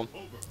album's this from?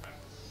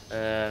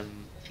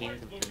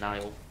 Teens of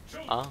Denial.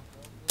 Ah.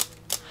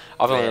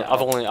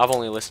 I've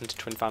only listened to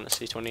Twin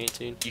Fantasy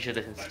 2018. You should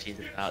listen to Teens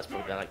of Denial. It's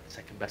probably like the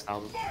second best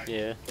album.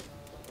 Yeah.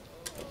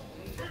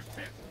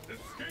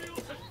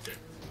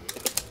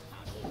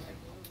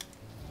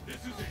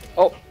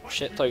 Oh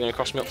shit! Thought you were gonna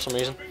cross me up for some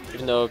reason,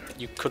 even though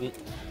you couldn't.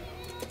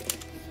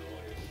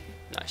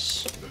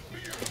 Nice.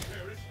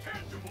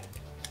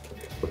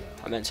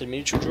 I meant to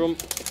mutual drum.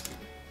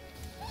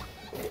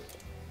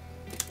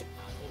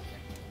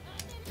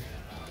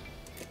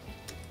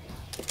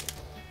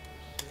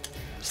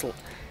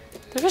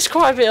 There is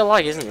quite a bit of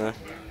lag, isn't there?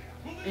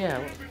 Yeah,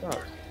 what's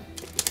that?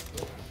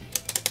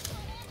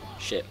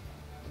 Shit.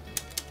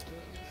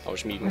 I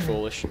was me being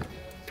foolish.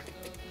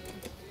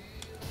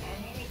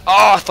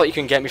 Oh, I thought you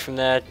can get me from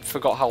there.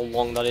 Forgot how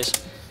long that is.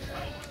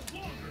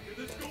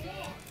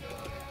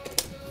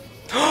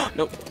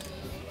 Nope.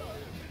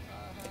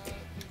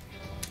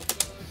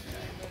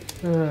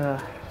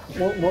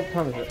 What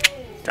time is it?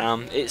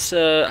 Damn. It's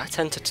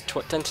 10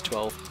 to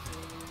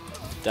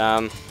 12.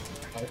 Damn.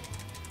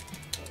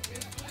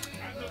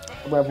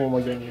 We have one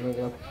more game. We're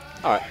gonna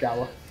Alright.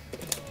 shower.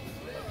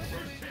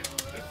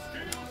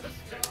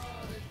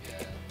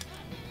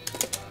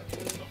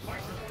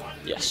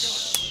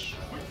 Yes.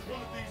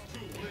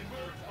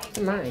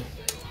 Nice.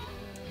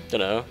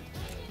 Dunno.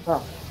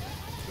 Oh.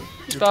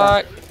 He's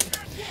back.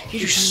 You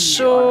do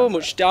so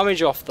much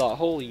damage off that.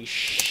 Holy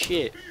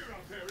shit.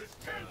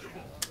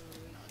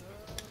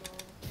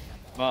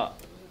 What?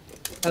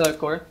 Hello,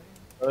 Corey.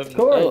 Corey.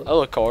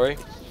 Hello, Corey.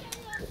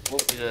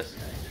 What is this?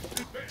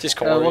 This is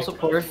Corey. What's up,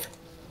 Corey?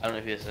 I don't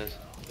know who this is.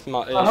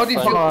 My, How do you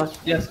friend. feel?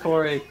 Yes,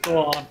 Corey.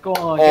 Go on, go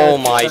on. Oh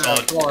yes,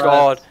 my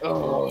God.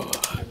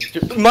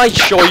 god. My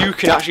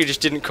Shoryuken actually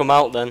just didn't come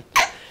out then.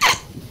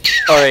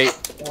 Alright.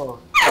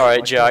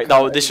 Alright, Jack.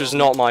 This was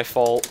not my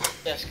fault.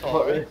 Yes,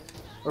 Corey.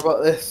 What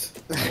about this?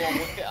 Go on,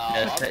 look it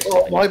up. Yes,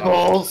 Oh, my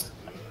balls!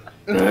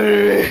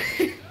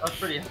 That's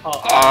pretty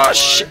hot.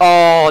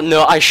 Oh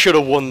no, I should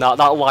have won that.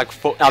 That lag.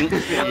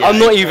 I'm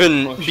not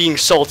even being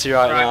salty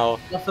right now.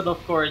 That's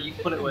enough, Corey. You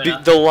can put it away now.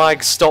 The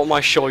lag stopped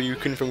my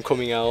Shoryuken from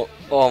coming out.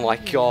 Oh my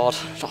god,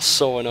 that's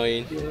so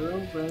annoying.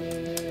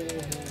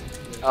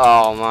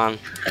 Oh man.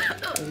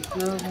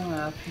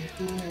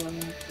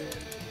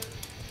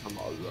 I'm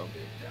all wrong.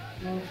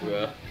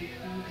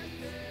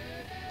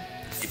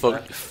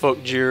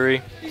 Fuck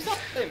jury. Is that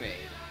Timmy?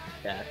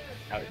 Yeah.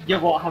 Yeah,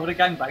 what? Having a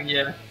gangbang?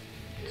 Yeah.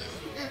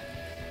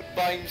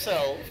 By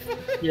himself?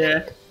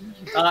 Yeah.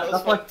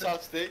 That's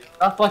fantastic.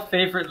 That's my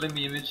favourite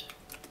Limmy image.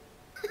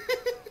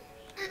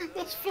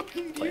 That's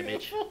fucking What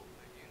image? beautiful.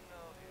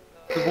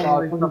 The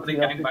one where he's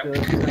having a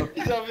gangbang.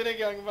 He's having a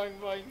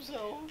gangbang by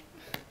himself.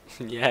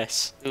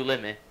 Yes. Who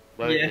Limmy?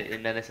 Where Yeah. is it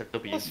in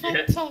NSFW? That's Yeah.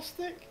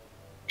 fantastic.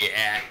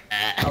 Yeah.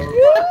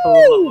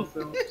 Woo!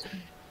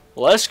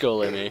 Let's go,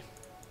 Limmy.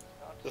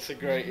 That's a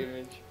great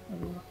image.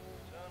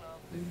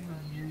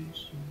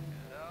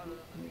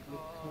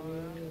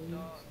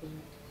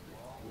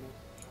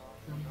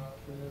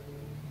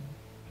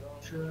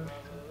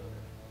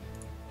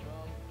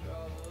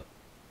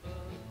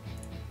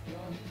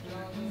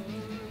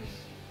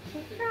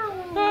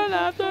 Don't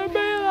have to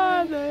be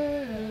like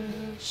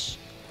this.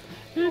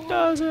 It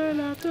doesn't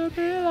have to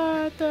be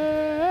like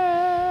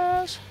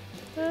this.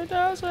 It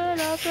doesn't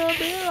have to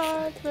be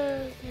like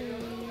this.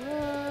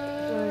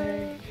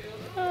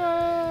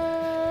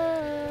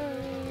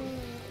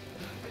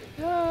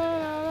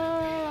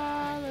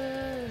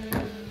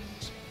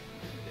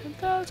 It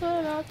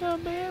doesn't have to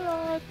be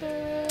like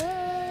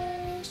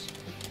this.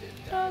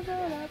 It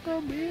doesn't have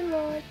to be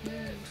like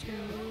this.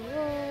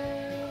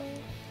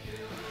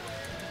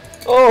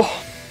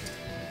 Oh,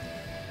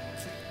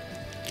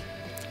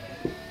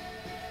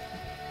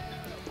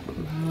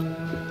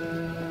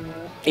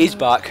 He's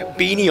back.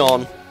 Beanie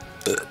on.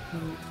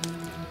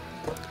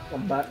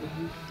 I'm back.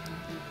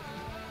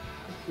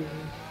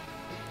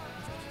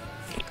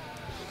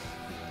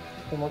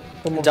 Someone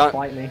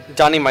fight me.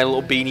 Danny, my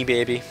little beanie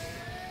baby.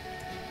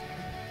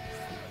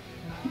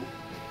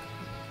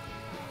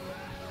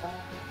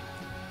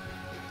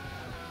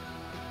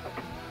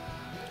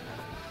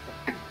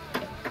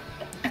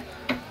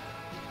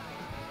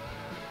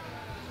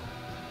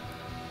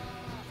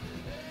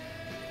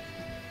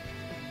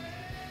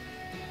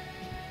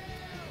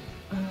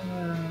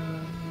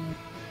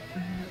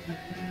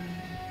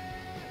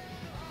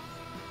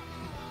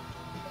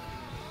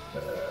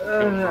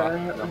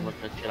 I'm gonna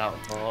chill out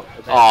and talk a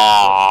bit.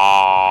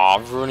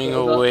 Ah, running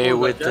What was that? away What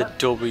was with that, the Jack?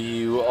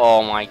 W.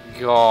 Oh my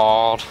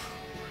god.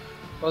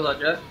 What was that,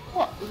 Jet?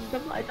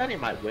 What? Danny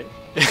might win.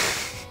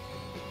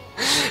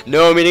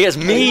 No, I mean it gets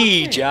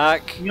me, watching?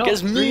 Jack. You're It not gets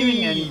streaming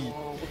me. anymore.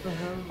 What the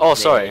hell? Oh,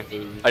 sorry.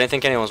 Maybe. I didn't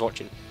think anyone was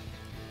watching.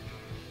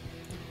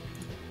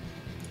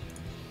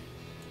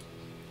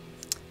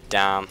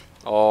 Damn.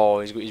 Oh,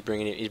 he's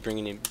bringing the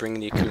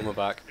Akuma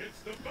back.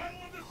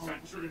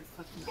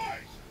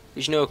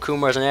 Did you know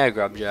Akuma has an air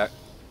grab, Jack?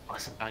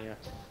 That's a banger.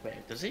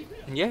 Wait, does he?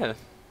 Yeah.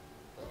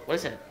 What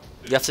is it?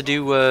 You have to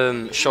do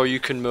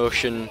Shoryuken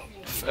motion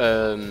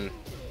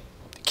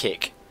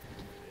kick,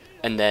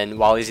 and then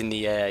while he's in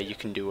the air, you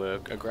can do a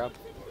grab.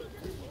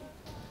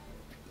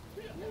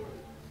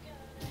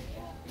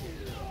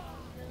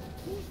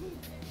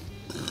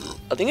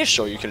 I think it's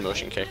Shoryuken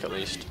motion kick at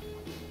least.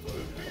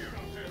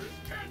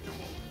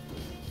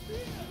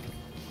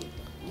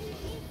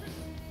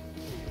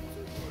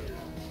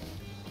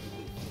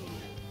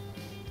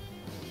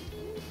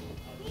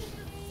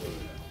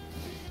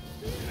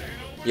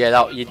 Yeah,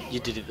 that you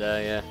did it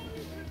there, yeah.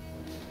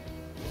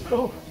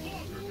 Oh.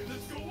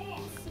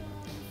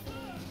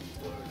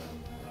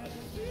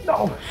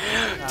 No.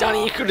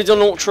 Danny, you could have done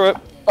ultra.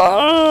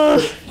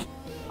 Ah!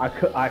 I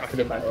could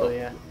have actually,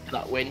 yeah.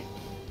 That win.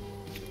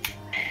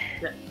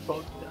 Yeah,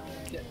 fuck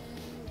yeah.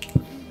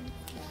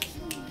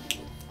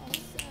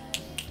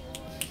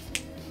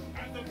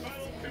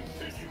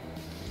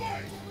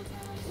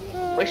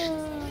 Wish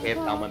Cave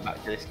Town went back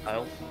to this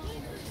style.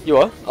 You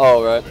are?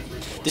 Oh right.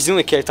 This is the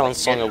only Cape Town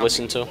song I've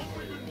listened to.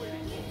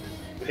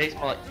 It makes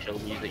more like chill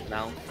music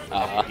now.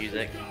 Ah.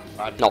 Music.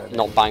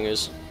 Not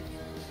bangers.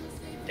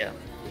 Yeah.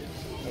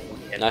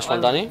 Nice one,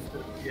 Danny.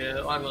 Yeah,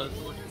 I was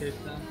so much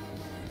Cape Town.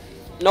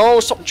 No,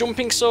 stop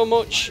jumping so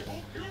much.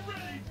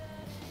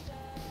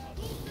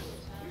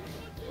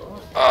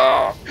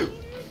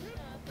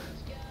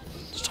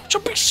 Stop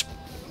jumping.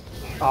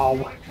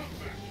 Oh.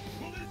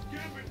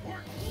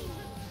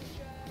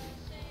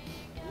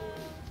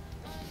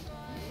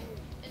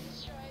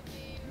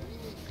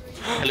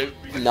 Hello.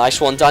 Nice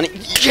one, Danny.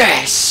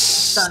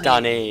 Yes,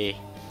 Danny.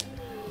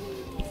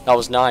 That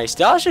was nice.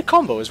 Did that actually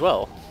combo as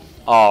well?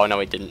 Oh no,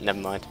 it didn't. Never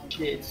mind.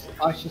 Shit,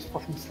 I just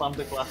fucking slammed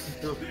the glass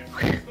into it.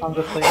 I'm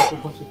just playing with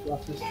a bunch of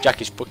glasses. Jack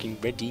is fucking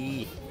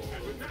ready.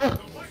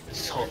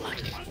 So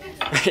lucky.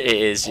 It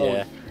is,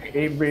 yeah.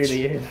 It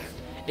really is.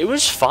 It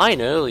was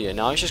fine earlier.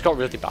 Now it's just got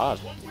really bad.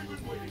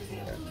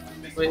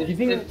 Wait, Do you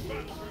think it's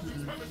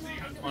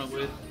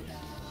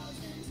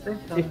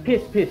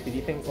PS? Do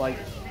you think like?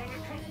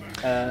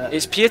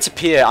 It's peer to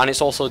peer and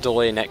it's also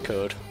delay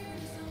netcode.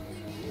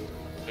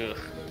 Ugh.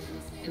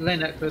 Delay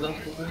netcode,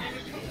 that's what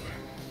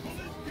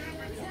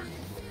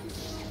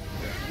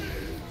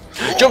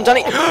Jump,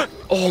 Danny!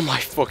 Oh my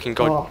fucking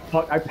god. Oh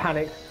fuck! I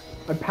panicked.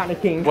 I'm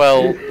panicking.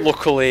 Well,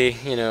 luckily,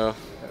 you know.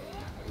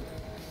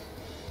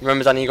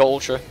 Remember, Danny, you got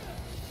ultra.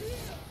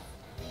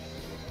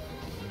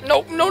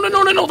 No, no, no,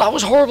 no, no, no! That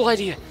was a horrible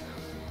idea.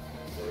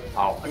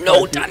 Oh,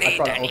 No, Danny,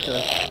 Danny.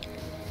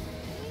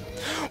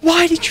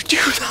 Why did you do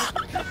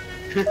that?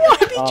 Why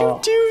did you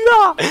do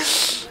that?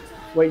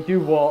 Wait, do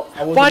what?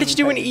 I wasn't Why did you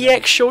do an even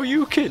EX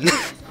Shoryuken?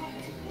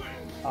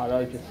 Oh, that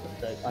was just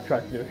I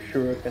tried to do a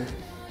shuriken.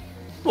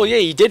 Well, yeah,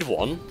 you did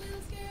one.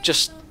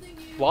 Just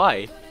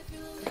why?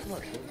 I'm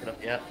not sure looking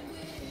up yet.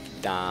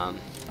 Damn.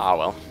 Ah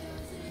well.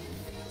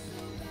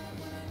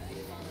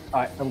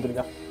 Alright, I'm gonna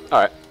go.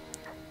 All right.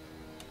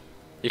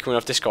 You coming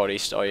off Discord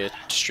East or you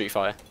Street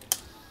Fighter?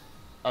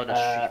 Oh no,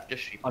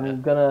 just Street Fighter.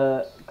 I'm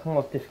gonna come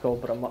off Discord,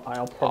 but I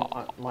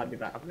might be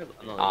back. I'm not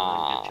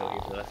gonna show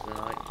you the rest of the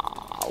night.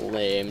 Ah,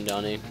 lame,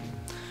 Danny.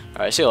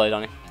 All right, see you later,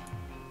 Danny. See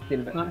you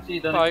in a bit. Nice, you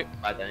done. Bye.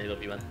 Bye Danny,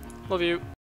 love you man. Love you.